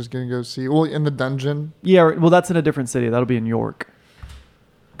going to do is just going to go see? Well, in the dungeon? Yeah, well, that's in a different city. That'll be in York.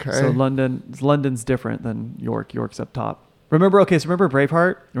 Okay. So London's different than York. York's up top. Remember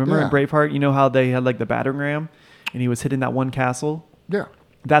Braveheart? Remember in Braveheart, you know how they had like the battering ram and he was hitting that one castle? Yeah.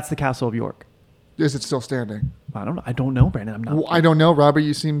 That's the castle of York. Is it still standing? I don't know, Brandon. I'm not. Well, I don't know, Robert.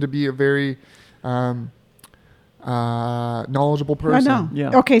 You seem to be a very knowledgeable person. I know.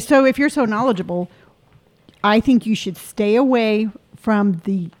 Yeah. Okay, so if you're so knowledgeable, I think you should stay away from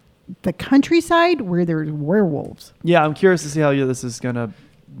the countryside where there's werewolves. Yeah, I'm curious to see how this is gonna.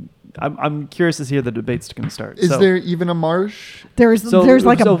 I'm curious to see how the debate's going to start. Is there even a marsh? There's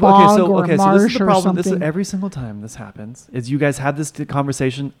like a bog or a marsh so this is the problem. or something. This is every single time this happens. Is you guys have this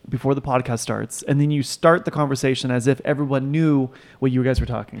conversation before the podcast starts, and then you start the conversation as if everyone knew what you guys were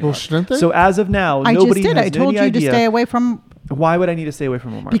talking about. Well, shouldn't they? So as of now, I nobody just did. has I told any you to idea. stay away from. Why would I need to stay away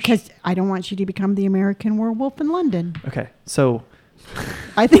from a marsh? Because I don't want you to become the American werewolf in London. Okay, so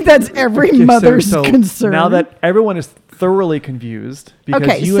I think that's every mother's concern. Now that everyone is thoroughly confused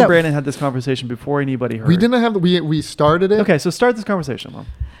because you and Brandon had this conversation before anybody heard. We didn't have we started it. Okay, so start this conversation, Mom.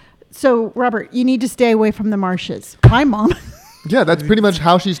 So Robert, you need to stay away from the marshes. My mom. Yeah, that's pretty much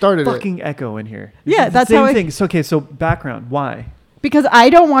how she started it. Fucking echo in here. Yeah, it's that's the same how thing. So, okay, so background. Why? Because I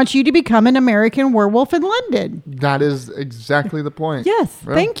don't want you to become an American werewolf in London. That is exactly the point. Yes,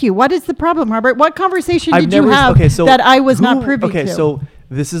 Right? thank you. What is the problem, Robert? What conversation did you have that I was not privy to? Okay, so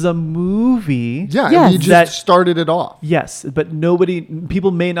this is a movie. Yeah, yes. and you just started it off. Yes, but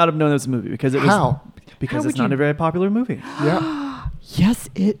people may not have known it was a movie because it was because it's not a very popular movie. Yeah. Yes,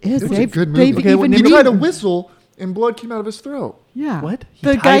 it is. It's a good movie. He tried to whistle and blood came out of his throat. Yeah. What?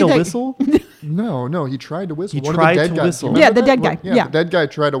 He tried to whistle? No, he tried to whistle. He tried to whistle. Yeah, the dead guy. Yeah, the dead guy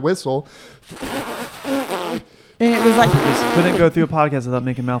tried to whistle. And it was like just couldn't go through a podcast without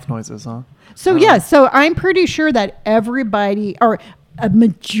making mouth noises, huh? So so I'm pretty sure that everybody or a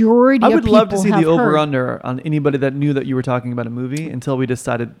majority of people I would love to see the heard. over-under on anybody that knew that you were talking about a movie until we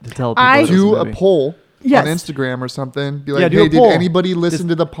decided to tell people I it was do a movie. a poll Yes. on Instagram or something. Be like, do hey, a did poll. anybody listen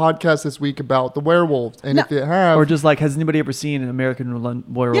to the podcast this week about the werewolves? And if they have, Or just like, has anybody ever seen an American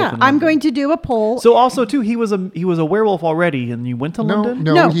werewolf? Yeah, in I'm London? going to do a poll. So also too, he was a werewolf already, and you went to London.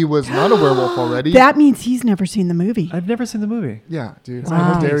 No, he was not a werewolf already. That means he's never seen the movie. I've never seen the movie. Yeah, dude.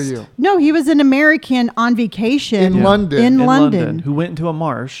 Wow. How dare you? No, he was an American on vacation In London. In In London. who went into a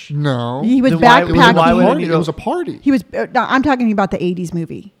marsh. No. He was Then why- then why would I backpacking. need It was a party. He was. No, I'm talking about the '80s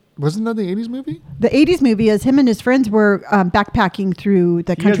movie. Wasn't that the 80s movie? The '80s movie is him and his friends were backpacking through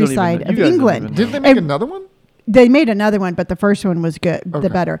the You guys don't even countryside know- of you guys don't England. even know. Didn't they make another one? They made another one, but the first one was good, Okay. the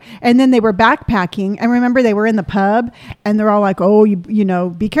better. And then they were backpacking. And remember, they were in the pub, and they're all like, "Oh, you know,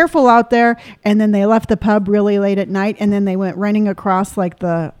 be careful out there." And then they left the pub really late at night, and then they went running across like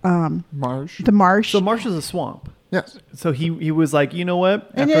the Marsh. the marsh. So marsh is a swamp. Yes. So he was like, you know what?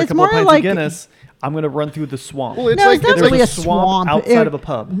 And After a it's couple of more pints like- of Guinness, I'm gonna run through the swamp. Well, No, it's not There's really a a swamp. outside of a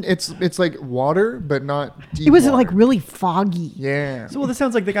pub. It's like water, but not deep. It was water. like really foggy. Yeah. So this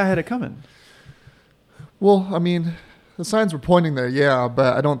sounds like the guy had it coming. Well, I mean, the signs were pointing there, yeah,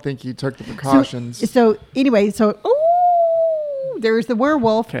 but I don't think he took the precautions. So anyway, there's the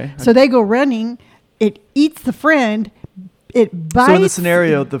werewolf. Okay. So they go running. It eats the friend. It bites. So in the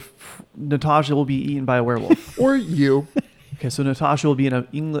scenario, Natasha will be eaten by a werewolf. Or you. Okay, so Natasha will be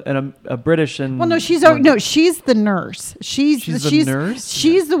in a British and Well, no, she's the nurse. She's the nurse?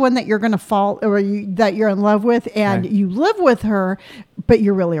 She's the one that you're going to fall or that you're in love with, and Okay. you live with her, but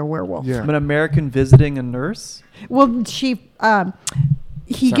you're really a werewolf. Yeah. I'm an American visiting a nurse. Well,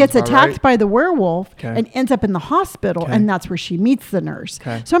 he Sounds gets about attacked right. by the werewolf Okay. and ends up in the hospital, Okay. and that's where she meets the nurse.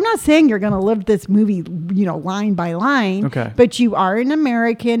 Okay. So I'm not saying you're going to live this movie, line by line. Okay. But you are an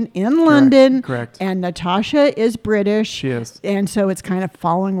American in London. Correct. And Natasha is British. She is. And so it's kind of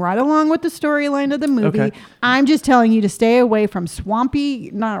following right along with the storyline of the movie. Okay. I'm just telling you to stay away from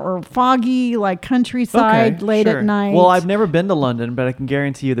swampy or foggy like countryside late sure. at night. Well, I've never been to London, but I can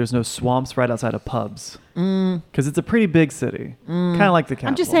guarantee you there's no swamps right outside of pubs. Because it's a pretty big city. Kind of like the capital.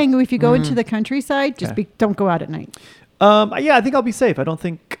 I'm just saying, if you go into the countryside, just Okay. don't go out at night. Yeah, I think I'll be safe. I don't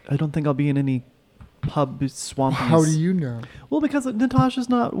think I'll be in any pub swamp. How do you know? Well, because Natasha's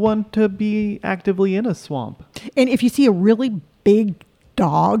not one to be actively in a swamp. And if you see a really big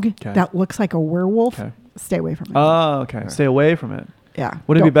dog Okay. that looks like a werewolf, Okay. stay away from it. Oh, okay. Stay away from it. Yeah.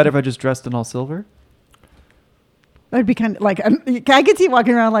 Wouldn't it be Don't- better if I just dressed in all silver? That'd be kind of like I could see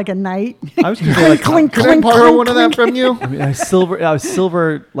walking around like a knight. I was going to say like Clink, Can I clink, borrow clink, one of that from you? I mean, a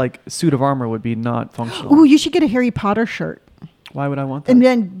silver like suit of armor would be not functional. Ooh, you should get a Harry Potter shirt. Why would I want that? And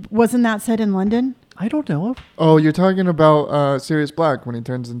then wasn't that set in London? I don't know. Oh, you're talking about Sirius Black when he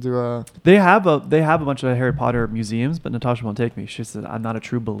turns into a... They have a bunch of Harry Potter museums, but Natasha won't take me. She said I'm not a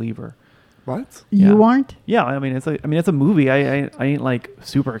true believer. What? You Yeah. aren't? Yeah, I mean it's a movie. I ain't like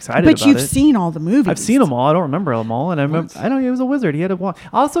super excited But about you've it. seen all the movies. I've seen them all. I don't remember them all, and I remember. I don't. He was a wizard. He had a wand.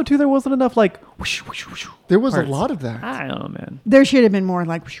 Also, too, there wasn't enough like. Whoosh, whoosh, whoosh, There was parts. a lot of that. I don't know, man. There should have been more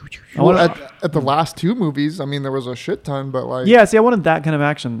like. I Well, wanna- at the last two movies, I mean, there was a shit ton, but like... Yeah, see, I wanted that kind of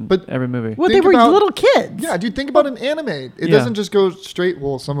action. But- every movie. Well, they Think were about- little kids. Yeah, dude, think about an anime. It Yeah. doesn't just go straight.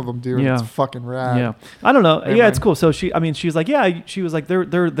 Well, some of them do, and Yeah. it's fucking rad. Yeah, I don't know. Never Yeah, it's mind. cool. So she was like, yeah, she was like, they're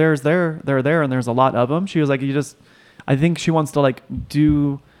there, and there's a lot of them. She was like, I think she wants to like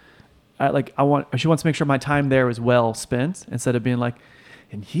do, she wants to make sure my time there is well spent instead of being like,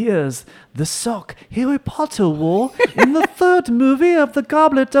 and here's the sock Harry Potter wore in the third movie of The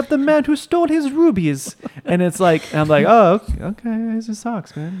Goblet of the Man Who Stole His Rubies. And it's like, and I'm like, oh, okay, here's his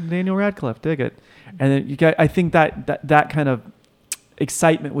socks, man. Daniel Radcliffe, dig it. And then I think that kind of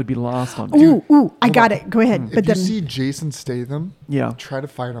excitement would be lost on me. Ooh, I got it. Go ahead. If But you then, see Jason Statham, Yeah. try to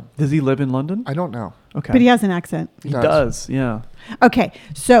fight him. Does he live in London? I don't know. Okay. but he has an accent. He does, yeah. Okay,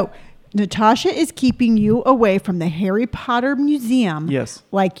 so Natasha is keeping you away from the Harry Potter Museum. Yes.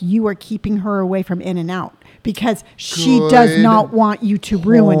 Like you are keeping her away from In-N-Out because she Good does not want you to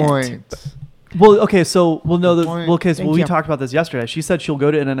ruin it. Point. Well, okay, so Good point. Thank we you. talked about this yesterday. She said she'll go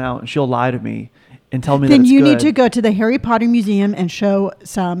to In-N-Out and she'll lie to me and tell me Then that it's you good. need to go to the Harry Potter Museum and show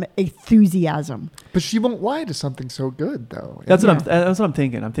some enthusiasm. But she won't lie to something so good, though. That's Yeah. that's what I'm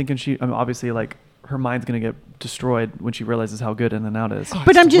thinking. I'm thinking obviously like her mind's gonna get destroyed when she realizes how good In-N-Out is. Oh,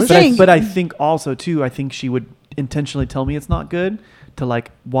 But it's I'm just delicious. saying- But I think also too, I think she would intentionally tell me it's not good to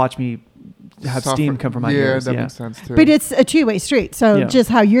like watch me have Suffer. steam come from my yeah, ears. that Yeah, makes sense too. But it's a two-way street. So Yeah. just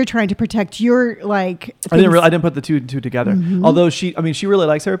how you're trying to protect your like. I didn't things- put the two and two together. Mhm. Although she really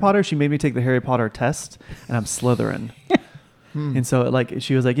likes Harry Potter. She made me take the Harry Potter test, and I'm Slytherin. And so like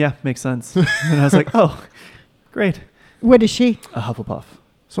she was like, yeah, makes sense. And I was like, oh, great, What is she? a Hufflepuff.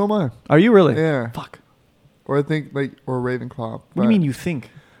 So am I. Are you really? Yeah. Fuck. Or I think or Ravenclaw. What do you mean you think?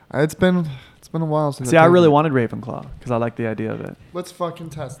 It's been a while since. See, I really wanted Ravenclaw because I like the idea of it. Let's fucking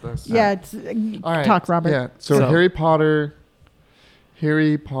test this. Yeah, it's All right. talk, Robert. Yeah. So So- Harry Potter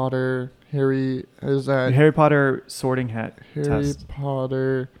is that Harry Potter sorting hat Harry test.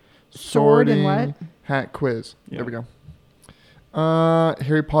 Potter Sword and sorting what? hat quiz. Yeah. There we go.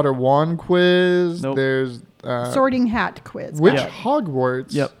 Harry Potter wand quiz. Nope. There's Sorting hat quiz. which Yeah.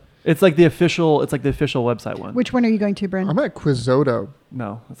 Hogwarts? Yep. It's like the official website one. Which one are you going to, Bryn? I'm at Quizzoto.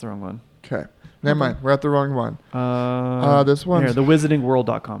 No, that's the wrong one. Okay. Never mind. We're at the wrong one. This Here, one's-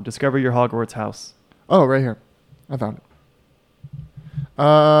 thewizardingworld.com. Discover your Hogwarts house. Oh, right here. I found it.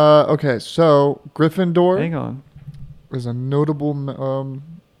 Okay, so Gryffindor Hang on. is a notable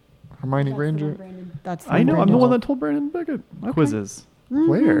Hermione Granger. That's I know. I'm the Brandon. one that told Brandon Beckett. Okay. Quizzes. Mhm.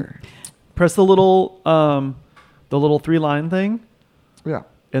 Where? Press the little 3-line thing, Yeah.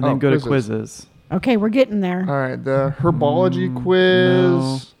 and then Oh, go to quizzes. quizzes. Okay, we're getting there. All right, the herbology quiz,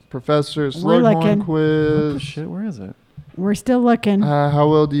 no. Professor We're looking. Slughorn What the quiz. shit? Where is it? We're still looking. How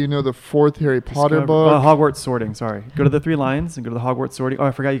well do you know the fourth Harry Potter Discover- book? Hogwarts sorting. Sorry. Go to the 3 lines and go to the Hogwarts sorting. Oh,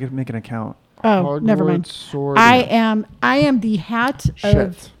 I forgot you could make an account. Oh, never mind. Hogwarts sorting. I am the hat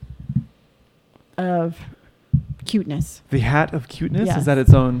Shit. of cuteness. The Hat of Cuteness? Yes. Is that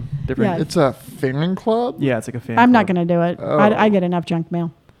its own different? Yeah. It's a fan club? Yeah, it's like a fan. I'm not club. going to do it. Oh. I get enough junk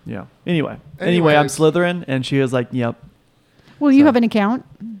mail. Yeah. Anyway, I'm Anyways. Slytherin, and she was like, "Yep, Well, you So- have an account.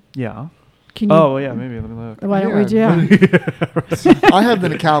 yeah." Can you? Oh, yeah. Maybe let me look. Why don't we do Yeah. that? I have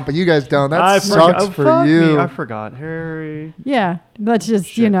an account, but you guys don't. That I sucks forgot- for fuck me, you. I forgot. Harry. Yeah, let's just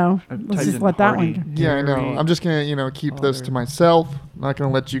Shit. I let's typed just in let that Hardy. one. Go. Yeah, I know. Harry I'm just gonna, keep this to Potter. myself. I'm not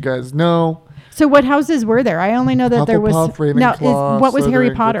gonna let you guys know. So what houses were there? I only know that there was. Hufflepuff, Now, Ravenclaw, what was Harry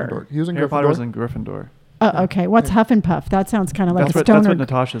Slytherin, Potter? Gryffindor. He was in Harry Potter Gryffindor. was in Gryffindor. Okay, what's Huff and Puff? That sounds kind of like That's a what stoner.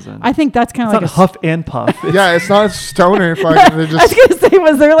 Natasha's in. I think that's kind of It's like not a. Huff and Puff. It's Yeah, it's not stoner. Fucking, they I was just gonna say,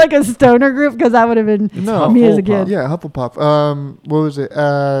 was there like a stoner group? Because that would have been No. me as a Hufflepuff. kid. yeah, Hufflepuff. What was it?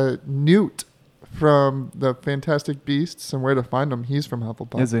 Newt from the Fantastic Beasts and Where to Find Them. He's from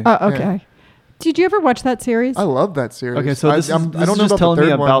Hufflepuff. Is he? Oh, okay. Did you ever watch that series? I love that series. Okay, so this I is don't know just about telling the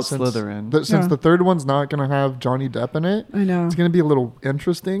me third one about since Slytherin. since the third one's not going to have Johnny Depp in it. I know. It's going to be a little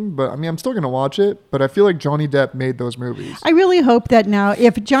interesting, but I mean, I'm still going to watch it. But I feel like Johnny Depp made those movies. I really hope that now,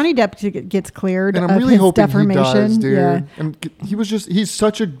 if Johnny Depp gets cleared And I'm of really his hoping he defamation, does, dude. yeah. And he's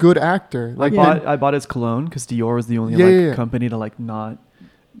such a good actor. Like, I bought his cologne because Dior was the only company to like not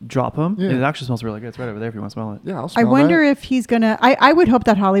drop him. Yeah. And it actually smells really good. It's right over there if you want to smell it. yeah, I'll I smell wonder that. if he's gonna. I would hope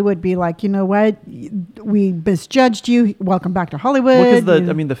that Hollywood be like, you know what, we misjudged you. Welcome back to Hollywood. Well,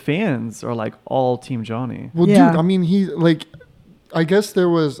 because You- the fans are like all Team Johnny. Well, Yeah. dude, I mean, I guess there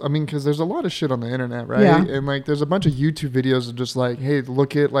was, because there's a lot of shit on the internet, right? Yeah. And like, there's a bunch of YouTube videos of just like, hey,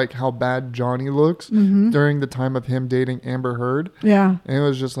 look at like how bad Johnny looks Mm-hmm. during the time of him dating Amber Heard. yeah. And it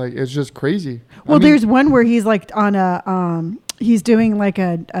was just like, it's just crazy. Well, I mean, there's one where he's like on a he's doing like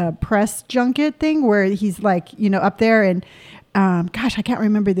a press junket thing where he's like, you know, up there and gosh, I can't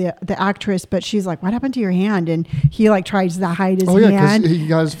remember the actress, but she's like, what happened to your hand? And he like tries to hide his oh yeah, hand. because he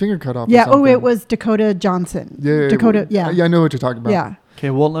got his finger cut off. or Yeah. Oh, something. it was Dakota Johnson. Yeah, Dakota. Yeah. Yeah, I know what you're talking about. Yeah.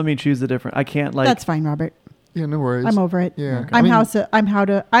 Okay, well, let me choose a different. I can't like. That's fine, Robert. Yeah, no worries. I'm over it. Yeah. Okay. I'm I mean, house. I'm how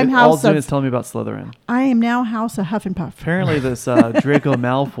to. I'm all house it's doing of. is telling me about Slytherin. I am now house of Huff and Puff. Apparently, this Draco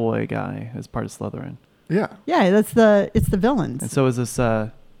Malfoy guy is part of Slytherin, Yeah. Yeah, it's the villains. and so is this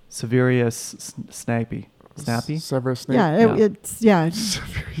Severus Snappy. Severus Snape. Yeah, Yeah. it's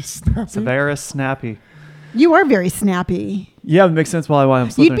Severus Snape. Severus Snappy. You are very snappy. Yeah, it makes sense why I'm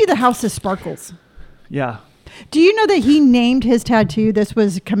Slytherin. You'd be the house of Sparkles. Yeah. Do you know that he named his tattoo? This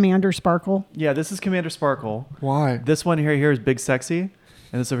was Commander Sparkle. Yeah, this is Commander Sparkle. Why? This one here is Big Sexy,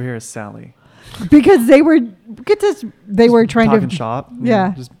 and this over here is Sally. Because they were trying Talking to shop.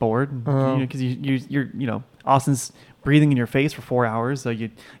 yeah. Just bored. Oh. Because you're Austin's breathing in your face for 4 hours, so you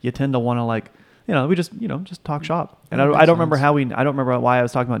tend to want to like, we just talk shop. And I don't remember why I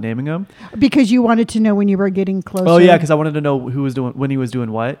was talking about naming him. because you wanted to know when you were getting closer. Oh yeah, because I wanted to know when he was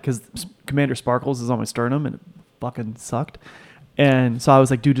doing what. Because Commander Sparkles is on my sternum and it fucking sucked. And so I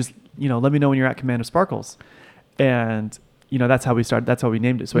was like, dude, just let me know when you're at Commander Sparkles. And that's how we started. That's how we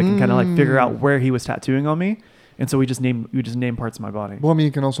named it. So I can kind of like figure out where he was tattooing on me. And so we just named parts of my body. Well, I mean,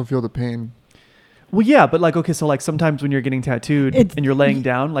 you can also feel the pain. Well, yeah, but like, okay, so like sometimes when you're getting tattooed and you're laying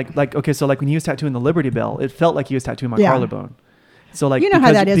down, okay, so like when he was tattooing the Liberty Bell, it felt like he was tattooing my collarbone. So like, you know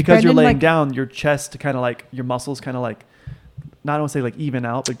how that is, because you're Brendan, laying like, down, your chest kind of like, your muscles kind of like, not I don't want to say like even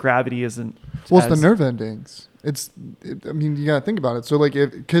out, but gravity isn't. Well, it's the nerve endings. I mean, you gotta think about it. So like,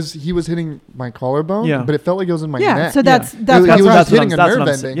 because he was hitting my collarbone, but it felt like it was in my neck. So that's he was hitting a nerve what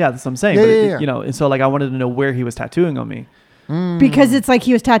ending. Yeah, that's what I'm saying. Yeah. And so like I wanted to know where he was tattooing on me. Because it's like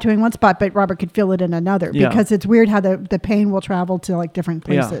he was tattooing one spot, but Robert could feel it in another. Yeah. Because it's weird how the pain will travel to like different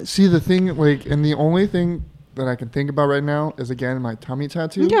places. Yeah. See, the thing, like, and the only thing that I can think about right now is again my tummy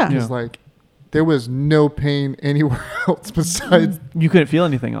tattoo. Yeah. Is like there was no pain anywhere else besides. You couldn't feel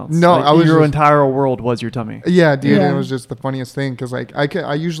anything else. No, like, I was your just- entire world was your tummy. Yeah, dude, Yeah. and it was just the funniest thing because like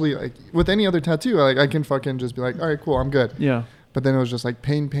I usually like with any other tattoo I can fucking just be like, all right, cool, I'm good. Yeah. But then it was just like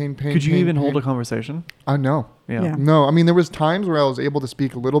pain. Could you even hold a conversation? No. Yeah. No, I mean there was times where I was able to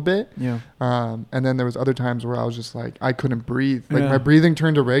speak a little bit. Yeah. And then there was other times where I was just like I couldn't breathe. Like Yeah. my breathing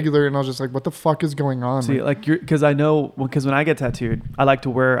turned irregular, and I was just like, what the fuck is going on? See, like because I know because when I get tattooed, I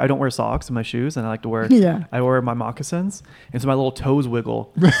don't wear socks in my shoes, and I like to wear I wear my moccasins, and so my little toes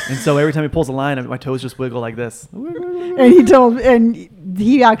wiggle, and so every time he pulls a line, my toes just wiggle like this. And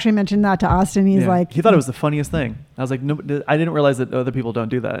he actually mentioned that to Austin. He's like, he thought it was the funniest thing. I was like, no, I didn't realize that other people don't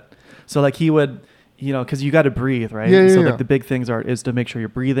do that. So like he would, because you got to breathe, right? Yeah, so yeah. like the big things is to make sure you're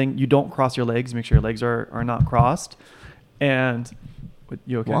breathing. You don't cross your legs. Make sure your legs are not crossed. And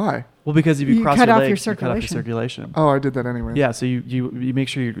you okay? Why? Well, because if you cross cut your off legs, your you cut off your circulation. circulation. Oh, I did that anyway. Yeah, so you make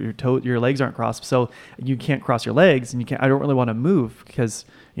sure your legs aren't crossed. So you can't cross your legs, and you can't. I don't really want to move because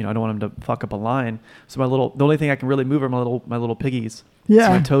I don't want them to fuck up a line. So the only thing I can really move are my little piggies. Yeah.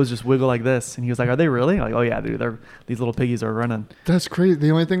 So my toes just wiggle like this, and he was like, "Are they really?" I'm like, "Oh yeah, dude. These little piggies are running." That's crazy. The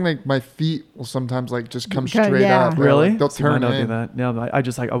only thing, like, my feet will sometimes like just come Okay, straight yeah. up. Really? Like, they'll See, mine turn don't in. do that. No, I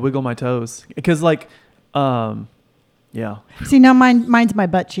just I wiggle my toes because yeah. see, now mine's my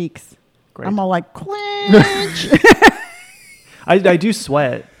butt cheeks. Great. I'm all like, clench. I do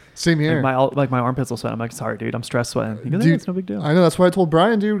sweat. Same here. Like my armpits will sweat. I'm like, sorry, dude. I'm stress sweating. He goes, Dude, it's no big deal. I know, that's why I told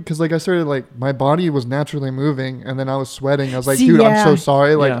Brian, dude, because like I started like my body was naturally moving, and then I was sweating. I was like, See, dude, yeah. I'm so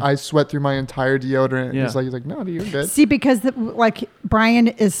sorry. Like Yeah. I sweat through my entire deodorant. Yeah. He's like, no, dude, you're good. See, because like Brian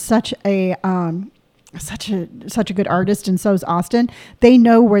is such a such a good artist, and so is Austin. They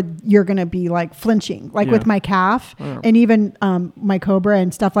know where you're gonna be like flinching, like Yeah. with my calf and even my cobra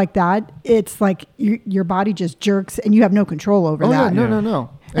and stuff like that. It's like your body just jerks, and you have no control over Oh yeah, that. no.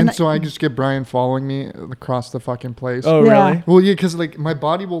 And so I just get Brian following me across the fucking place. Oh, Yeah. really? Well, yeah, because like my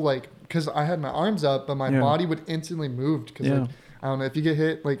body will like, because I had my arms up, but my body would instantly move. Because like, I don't know, if you get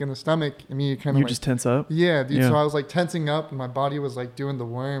hit like in the stomach, I mean, you kind of You like, just tense up. yeah, dude. So I was like tensing up, and my body was like doing the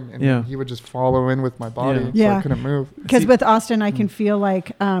worm, and Yeah. he would just follow in with my body, so Yeah. I couldn't move. Because with Austin, I can feel like,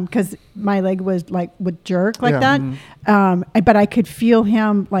 because my leg was like would jerk like Yeah. that, but I could feel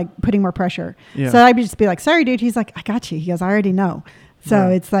him like putting more pressure. Yeah. So I'd just be like, "Sorry, dude." He's like, "I got you." He goes, "I already know." So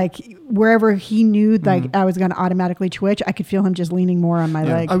it's like wherever he knew like I was going to automatically twitch, I could feel him just leaning more on my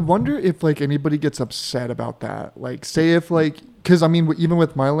leg. I wonder if like anybody gets upset about that. Like, say if like, because I mean, even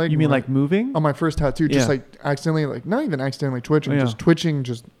with my leg, You mean like moving? on my first tattoo, just Yeah. like accidentally, like not even accidentally twitching, Yeah. just twitching,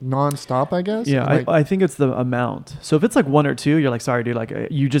 just nonstop. I guess. Yeah, Like, I think it's the amount. So if it's like 1 or 2, you're like, sorry, dude, like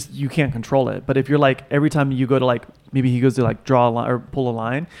you can't control it. But if you're like every time you go to like maybe he goes to like draw a line or pull a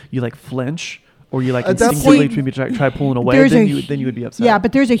line, you like flinch or you like At that instinctively point- try pulling away, There's then a you would be upset. Yeah,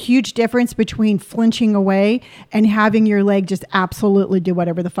 but there's a huge difference between flinching away and having your leg just absolutely do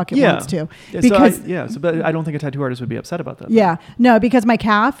whatever the fuck it wants to. Yeah, Because but I don't think a tattoo artist would be upset about that. yeah, no, because my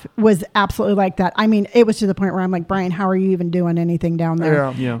calf was absolutely like that. I mean, it was to the point where I'm like, Brian, how are you even doing anything down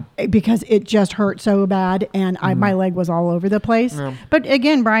there? Yeah. Yeah. Because it just hurt so bad, and my leg was all over the place. Yeah. But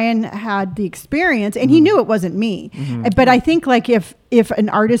again, Brian had the experience, and he knew it wasn't me. But I think like if an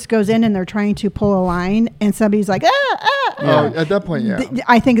artist goes in and they're trying to pull a line, and somebody's like, At that point, yeah.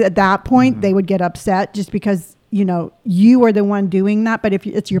 I think at that point they would get upset just because you are the one doing that. But if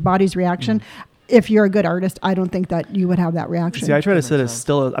it's your body's reaction. If you're a good artist, I don't think that you would have that reaction. See, I try to sit as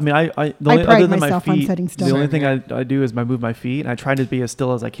still as, I mean, the only, pride other than my myself on feet, sitting still. the only Same, thing I do is I move my feet, and I try to be as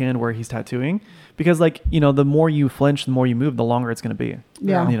still as I can where he's tattooing, because like, the more you flinch, the more you move, the longer it's going to be.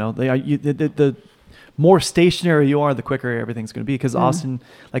 Yeah. The more stationary you are, the quicker everything's going to be. Because Austin,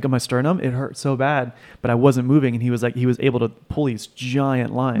 like on my sternum, it hurt so bad, but I wasn't moving, and he was able to pull these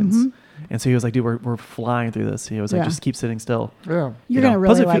giant lines. And so he was like, dude, we're flying through this. He was like, just keep sitting still. Yeah. You're going to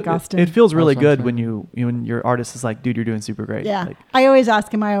Plus really it like feel- Austin. It feels really That's what I'm good when when your artist is like, dude, you're doing super great. Yeah. Like, I always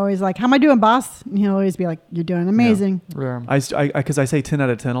ask him, how am I doing, boss? And he'll always be like, you're doing amazing. Yeah. because I say 10 out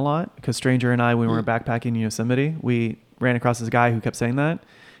of 10 a lot, because Stranger and I, when we were backpacking in Yosemite, we ran across this guy who kept saying that.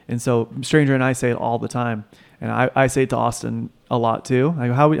 And so Stranger and I say it all the time. And I say it to Austin a lot too. I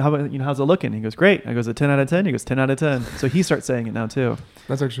go, how's it looking? He goes, great. I goes, a 10 out of 10? He goes, 10 out of 10. So he starts saying it now too.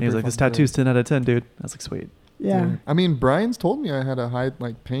 That's actually. And he's like, this tattoo's 10 out of 10, dude. I was like, sweet. Yeah. I mean, Brian's told me I had a high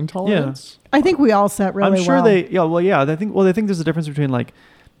like pain tolerance. I think we all set really well. I'm sure I think there's a difference between like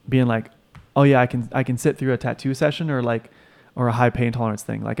being like, oh yeah, I can sit through a tattoo session or a high pain tolerance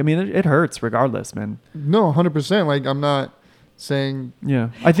thing. Like, I mean, it hurts regardless, man. No, 100%. Like, I'm not saying. Yeah.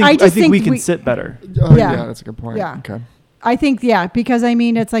 I think we can sit better. Oh, Yeah. yeah, that's a good point. Yeah. Okay. I think, because I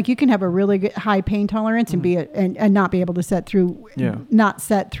mean, it's like you can have a really good high pain tolerance and and not be able to set through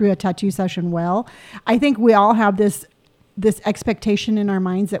a tattoo session well. I think we all have this expectation in our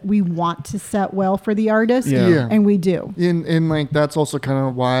minds that we want to set well for the artist, Yeah. and we do. In like, that's also kind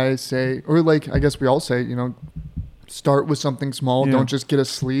of why I say, or like, I guess we all say, start with something small. Yeah. Don't just get a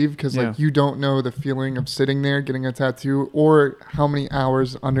sleeve, because Yeah. like you don't know the feeling of sitting there getting a tattoo, or how many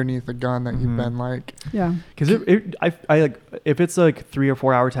hours underneath a gun that you've been like. Yeah. Because I like, if it's like 3 or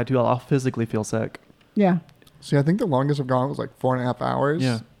 4 hour tattoo, I'll physically feel sick. Yeah. See, I think the longest I've gone was like 4.5 hours.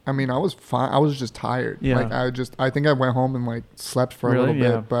 Yeah. I mean, I was fine. I was just tired. Yeah. Like I think I went home and like slept for a Really? little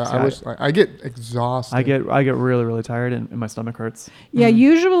Yeah. bit, but See, I get exhausted. I get really, really tired and my stomach hurts. Yeah,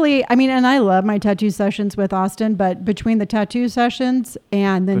 usually, I mean, and I love my tattoo sessions with Austin, but between the tattoo sessions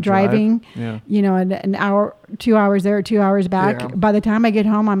and then The drive, driving, yeah. an hour, 2 hours there, 2 hours back, Yeah. by the time I get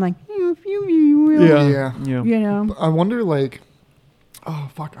home, I'm like, Yeah. Yeah. I wonder, like, oh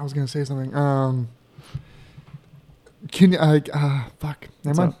fuck, I was gonna say something. Can you fuck?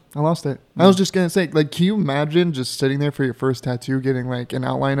 Never mind. I lost it. I was just gonna say, like, can you imagine just sitting there for your first tattoo, getting like an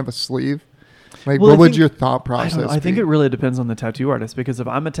outline of a sleeve? Like, Well, what I would think- your thought I process don't know. I think be? it really depends on the tattoo artist, because if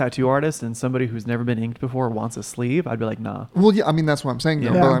I'm a tattoo artist and somebody who's never been inked before wants a sleeve, I'd be like, nah. Well, yeah, I mean, that's what I'm saying,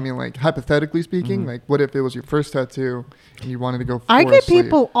 though. Yeah. But I mean, like, hypothetically speaking, like, what if it was your first tattoo and you wanted to go for I a get sleeve?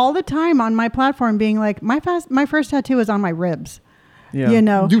 people all the time on my platform being like, my first tattoo is on my ribs.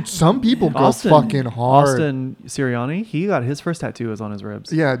 Yeah. Dude, some people go Austin, fucking hard. Austin Sirianni, he got his first tattoo was on his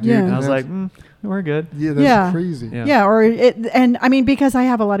ribs. Yeah, dude. Yeah. And I was that's- like, we're good. yeah, that's Yeah. crazy. Yeah. Yeah, and I mean, because I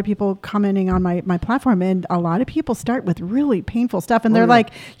have a lot of people commenting on my platform, and a lot of people start with really painful stuff, and they're yeah.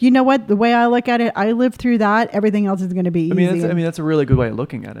 like, you know what? The way I look at it, I lived through that. Everything else is going to be easy. That's a really good way of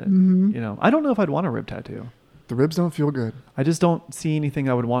looking at it. I don't know if I'd want a rib tattoo. The ribs don't feel good. I just don't see anything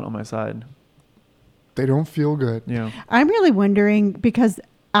I would want on my side. They don't feel good. Yeah. I'm really wondering because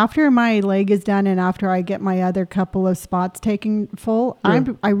after my leg is done and after I get my other couple of spots taken full,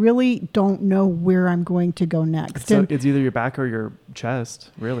 I really don't know where I'm going to go next. So it's either your back or your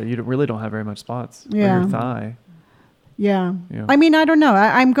chest. Really, you really don't have very much spots. Or your thigh. Yeah. I mean, I don't know.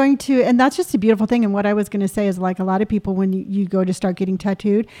 I'm going to, and that's just a beautiful thing. And what I was going to say is, like, a lot of people, when you go to start getting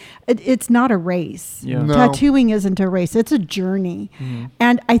tattooed, it's not a race. Yeah. No. Tattooing isn't a race. It's a journey. Mm-hmm.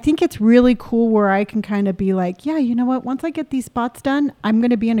 And I think it's really cool where I can kind of be like, yeah, you know what? Once I get these spots done, I'm going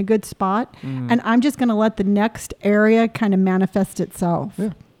to be in a good spot. Mm-hmm. And I'm just going to let the next area kind of manifest itself.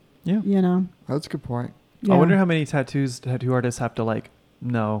 Yeah. Yeah. You know? That's a good point. Yeah. I wonder how many tattoo artists have to, like,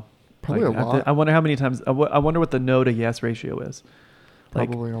 know. Probably a lot. I wonder how many times. I wonder what the no to yes ratio is.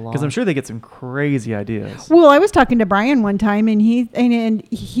 Probably a lot. Because I'm sure they get some crazy ideas. Well, I was talking to Brian one time, and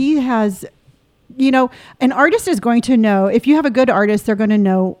he has, you know, an artist is going to know, if you have a good artist, they're going to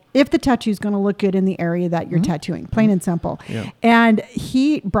know if the tattoo is going to look good in the area that you're tattooing, plain and simple. Yeah. And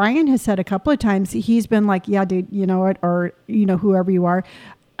Brian has said a couple of times, he's been like, yeah, dude, you know what, or, you know, whoever you are,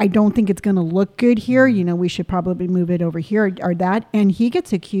 I don't think it's going to look good here. You know, we should probably move it over here or that. And he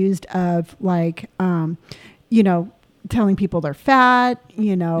gets accused of, like, you know, telling people they're fat,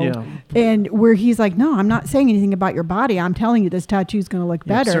 you know, and where he's like, no, I'm not saying anything about your body. I'm telling you this tattoo is going to look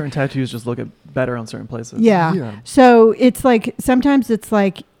better. Certain tattoos just look better on certain places. Yeah. So it's like, sometimes it's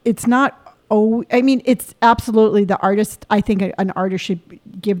like, it's not, I mean, it's absolutely the artist. I think an artist should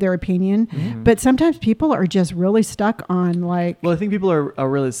give their opinion, but sometimes people are just really stuck on, like. Well, I think people are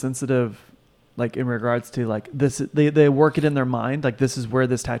really sensitive, like, in regards to, like, this. They work it in their mind, like, this is where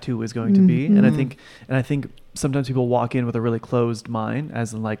this tattoo is going to be, and I think sometimes people walk in with a really closed mind,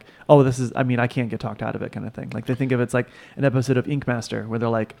 as in, like, oh, this is. I mean, I can't get talked out of it, kind of thing. Like, they think of it's like an episode of Ink Master where they're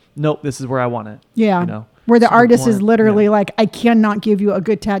like, nope, this is where I want it. Yeah. You know. Where the artist is literally like, I cannot give you a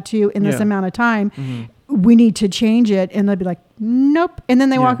good tattoo in this amount of time. Mm-hmm. We need to change it. And they'll be like, nope. And then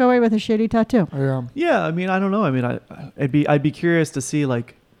they walk away with a shitty tattoo. Yeah. I mean, I don't know. I mean, I'd be curious to see,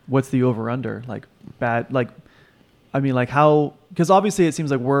 like, what's the over under, like, bad, like, I mean, like, how, because obviously it seems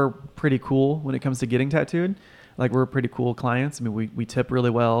like we're pretty cool when it comes to getting tattooed. Like, we're pretty cool clients. I mean, we tip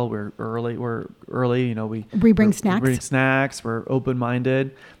really well. We're early, you know, we bring snacks. We're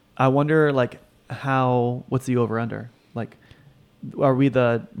open-minded. I wonder, like, what's the over under? Like, are we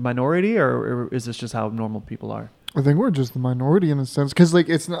the minority, or is this just how normal people are? I think we're just the minority in a sense, because, like,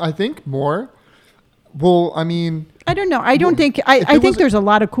 I think more. Well, I mean, I don't know. I don't think I think there's a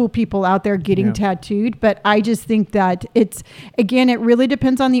lot of cool people out there getting tattooed, but I just think that it really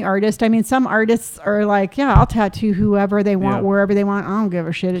depends on the artist. I mean, some artists are like, yeah, I'll tattoo whoever they want, wherever they want. I don't give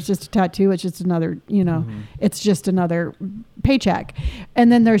a shit. It's just a tattoo. It's just another, you know, it's just another paycheck.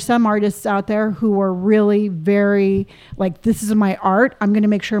 And then there's some artists out there who are really very like, this is my art. I'm going to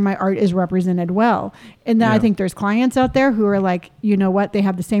make sure my art is represented well. And then I think there's clients out there who are like, you know what? They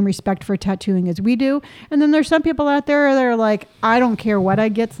have the same respect for tattooing as we do. And then there's some people out there that are like, I don't care what I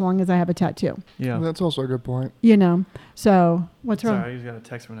get so long as I have a tattoo. Yeah. That's also a good point. You know, so what's wrong? Sorry, I just got a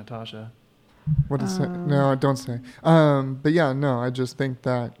text from Natasha. What is it? No, don't say. But yeah, no, I just think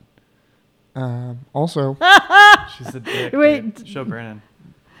that also. She's a dick. Wait. Show Brandon.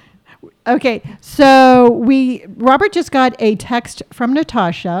 Okay, so Robert just got a text from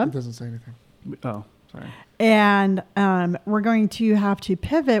Natasha. It doesn't say anything. Oh, sorry. And we're going to have to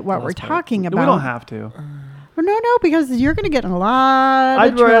pivot what we're talking about. We don't have to. No, because you're going to get in a lot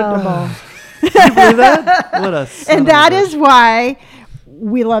of trouble. Can you believe that? What a son and that is why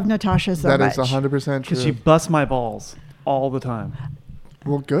we love Natasha so much. That is 100% true. Because she busts my balls all the time.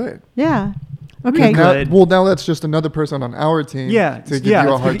 Well, good. Yeah. Okay. Now that's just another person on our team. Yeah. To give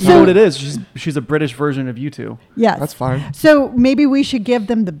you a hard time. You know what it is? She's a British version of you two. Yes. That's fine. So maybe we should give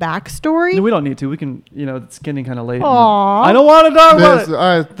them the backstory. No, we don't need to. We can, it's getting kind of late. Aww. I don't want to talk about it.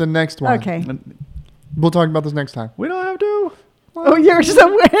 All right, the next one. Okay. We'll talk about this next time. We don't have to. Oh, you're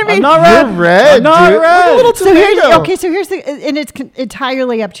so. I'm not red. You're red. I'm not red. A little tomato. So here's and it's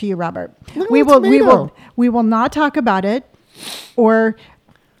entirely up to you, Robert. We will not talk about it, or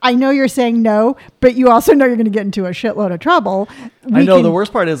I know you're saying no, but you also know you're going to get into a shitload of trouble. I know the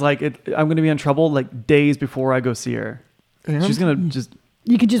worst part is like I'm going to be in trouble like days before I go see her. And? She's going to just.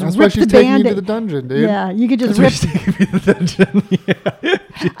 You could just That's rip why she's the taking band. you to the dungeon, dude. Yeah, you could just rip. She's taking me to the dungeon.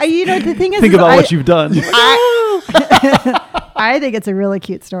 Yeah. You know, the thing is, think about what you've done. I think it's a really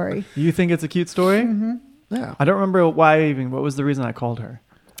cute story. You think it's a cute story? Mm-hmm. Yeah. I don't remember what was the reason I called her.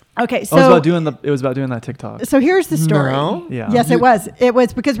 Okay, so it was about doing that TikTok. So here's the story. No? Yeah. Yes, it was. It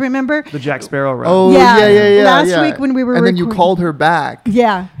was because remember the Jack Sparrow run. Oh yeah. yeah. Last week when we were and then you called her back.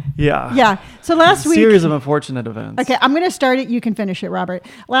 Yeah. Yeah. Yeah. So last week, series of unfortunate events. Okay, I'm going to start it. You can finish it, Robert.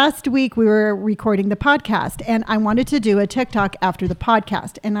 Last week we were recording the podcast, and I wanted to do a TikTok after the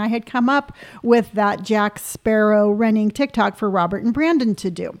podcast, and I had come up with that Jack Sparrow running TikTok for Robert and Brandon to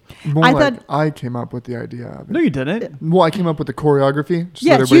do. I came up with the idea of it. No, you didn't. Well, I came up with the choreography.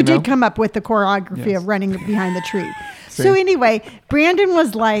 Yes, you did come up with the choreography of running behind the tree. So anyway, Brandon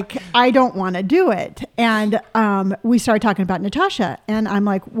was like, I don't want to do it. And we started talking about Natasha. And I'm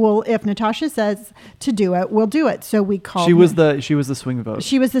like, well, if Natasha says to do it, we'll do it. So we called She was the swing vote.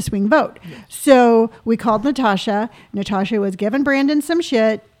 She was the swing vote. Yeah. So we called Natasha. Natasha was giving Brandon some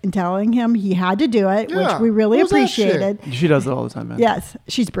shit and telling him he had to do it, which we really appreciated. She does it all the time, man. Yes,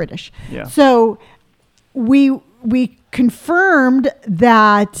 she's British. Yeah. So we confirmed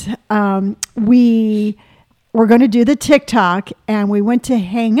that we were going to do the TikTok, and we went to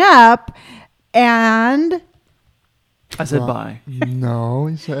hang up, and I said bye. No,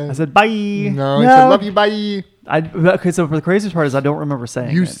 he said. I said bye. No, he said love you, bye. Okay, so for the craziest part is I don't remember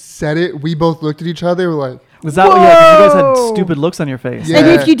saying you it. said it. We both looked at each other. We're like, was that? Yeah, because you guys had stupid looks on your face. Yeah. And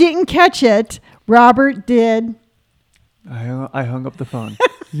if you didn't catch it, Robert did. I hung up the phone.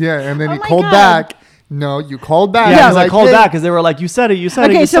 Yeah, and then he called back. No, you called back. Yeah, because I called back because they were like, you said it.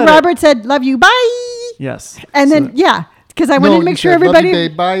 Okay, so Robert said, love you, bye. Yes. And then, because I wanted to make sure everybody. Love you,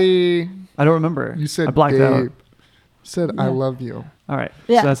 babe, bye. I don't remember. You said, I blacked out. You said, I love you. All right.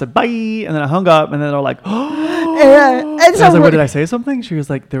 Yeah. So I said, bye. And then I hung up. And then they're like, oh. And so I was like, what, did I say something? She was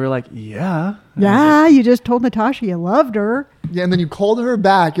like, they were like, yeah. Yeah, you just told Natasha you loved her. Yeah, and then you called her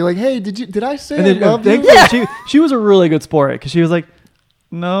back. You're like, hey, did I say I love you? Yeah. She was a really good sport because she was like,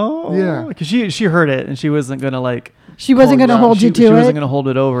 no. Yeah. Because she heard it and she wasn't going to like. She wasn't going to hold you to it. She wasn't going to hold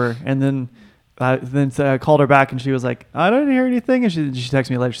it over. And then I called her back and she was like, I didn't hear anything. And she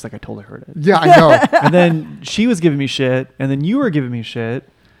texted me later. She's like, I totally heard it. Yeah, I know. And then she was giving me shit. And then you were giving me shit.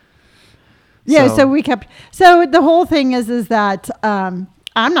 Yeah, so we kept. So the whole thing is that I'm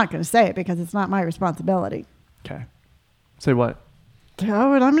not going to say it because it's not my responsibility. Okay. Say what?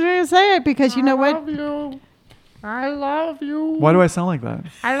 Oh, and I'm going to say it because you know what? I love you. Why do I sound like that?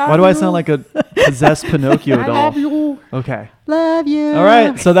 Why do I sound like a possessed Pinocchio doll? I love you. Okay. Love you. All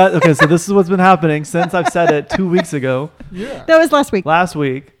right. So this is what's been happening since I've said it 2 weeks ago. Yeah. That was last week. Last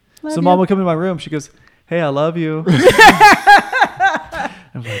week. Love so you. Mom would come into my room. She goes, hey, I love you.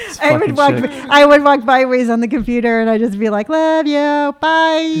 I'm like, I would walk byways on the computer and I'd just be like, love you.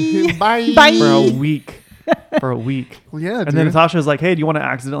 Bye. Bye. Bye. For a week. Well, yeah, and then Natasha was like, hey, do you want to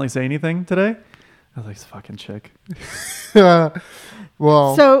accidentally say anything today? I was like, this fucking chick.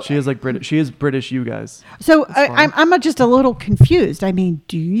 Well, so she is like British. She is British, you guys. So I'm just a little confused. I mean,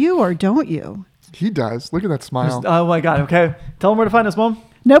 do you or don't you? He does. Look at that smile. Oh my God. Okay. Tell them where to find us, Mom.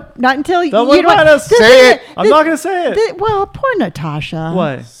 Nope. Not until you don't find us. Say it. I'm not going to say it. Well, poor Natasha.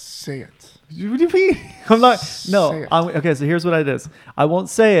 What? Say it. What do you mean? I'm not. No. Say it. Okay. So here's what it is. I won't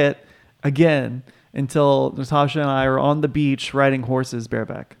say it again until Natasha and I are on the beach riding horses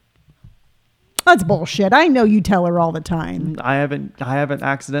bareback. That's bullshit. I know you tell her all the time. I haven't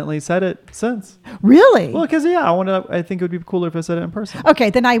accidentally said it since. Really? Well, because I think it would be cooler if I said it in person. Okay,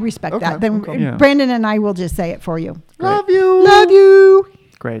 then I respect that. Then Brandon and I will just say it for you. Great. Love you. Love you.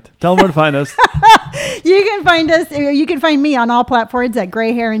 Great. Tell them where to find us. You can find us. You can find me on all platforms at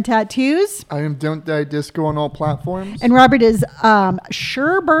Gray Hair and Tattoos. I am Don't Die Disco on all platforms. And Robert is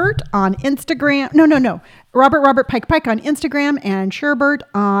Sherbert on Instagram. No. Robert Pike on Instagram and Sherbert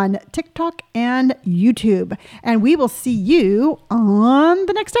on TikTok and YouTube. And we will see you on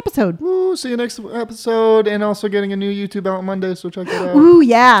the next episode. Ooh, see you next episode. And also getting a new YouTube out on Monday, so check that out. Ooh,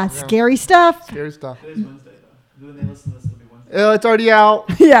 yeah. Scary stuff. Scary stuff. Today's Wednesday, though. When they listen to this, it'll be Wednesday. It's already out.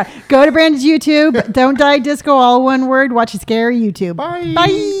 Yeah. Go to Brandon's YouTube. Don't Die Disco, all one word. Watch a scary YouTube. Bye.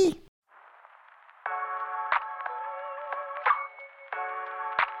 Bye.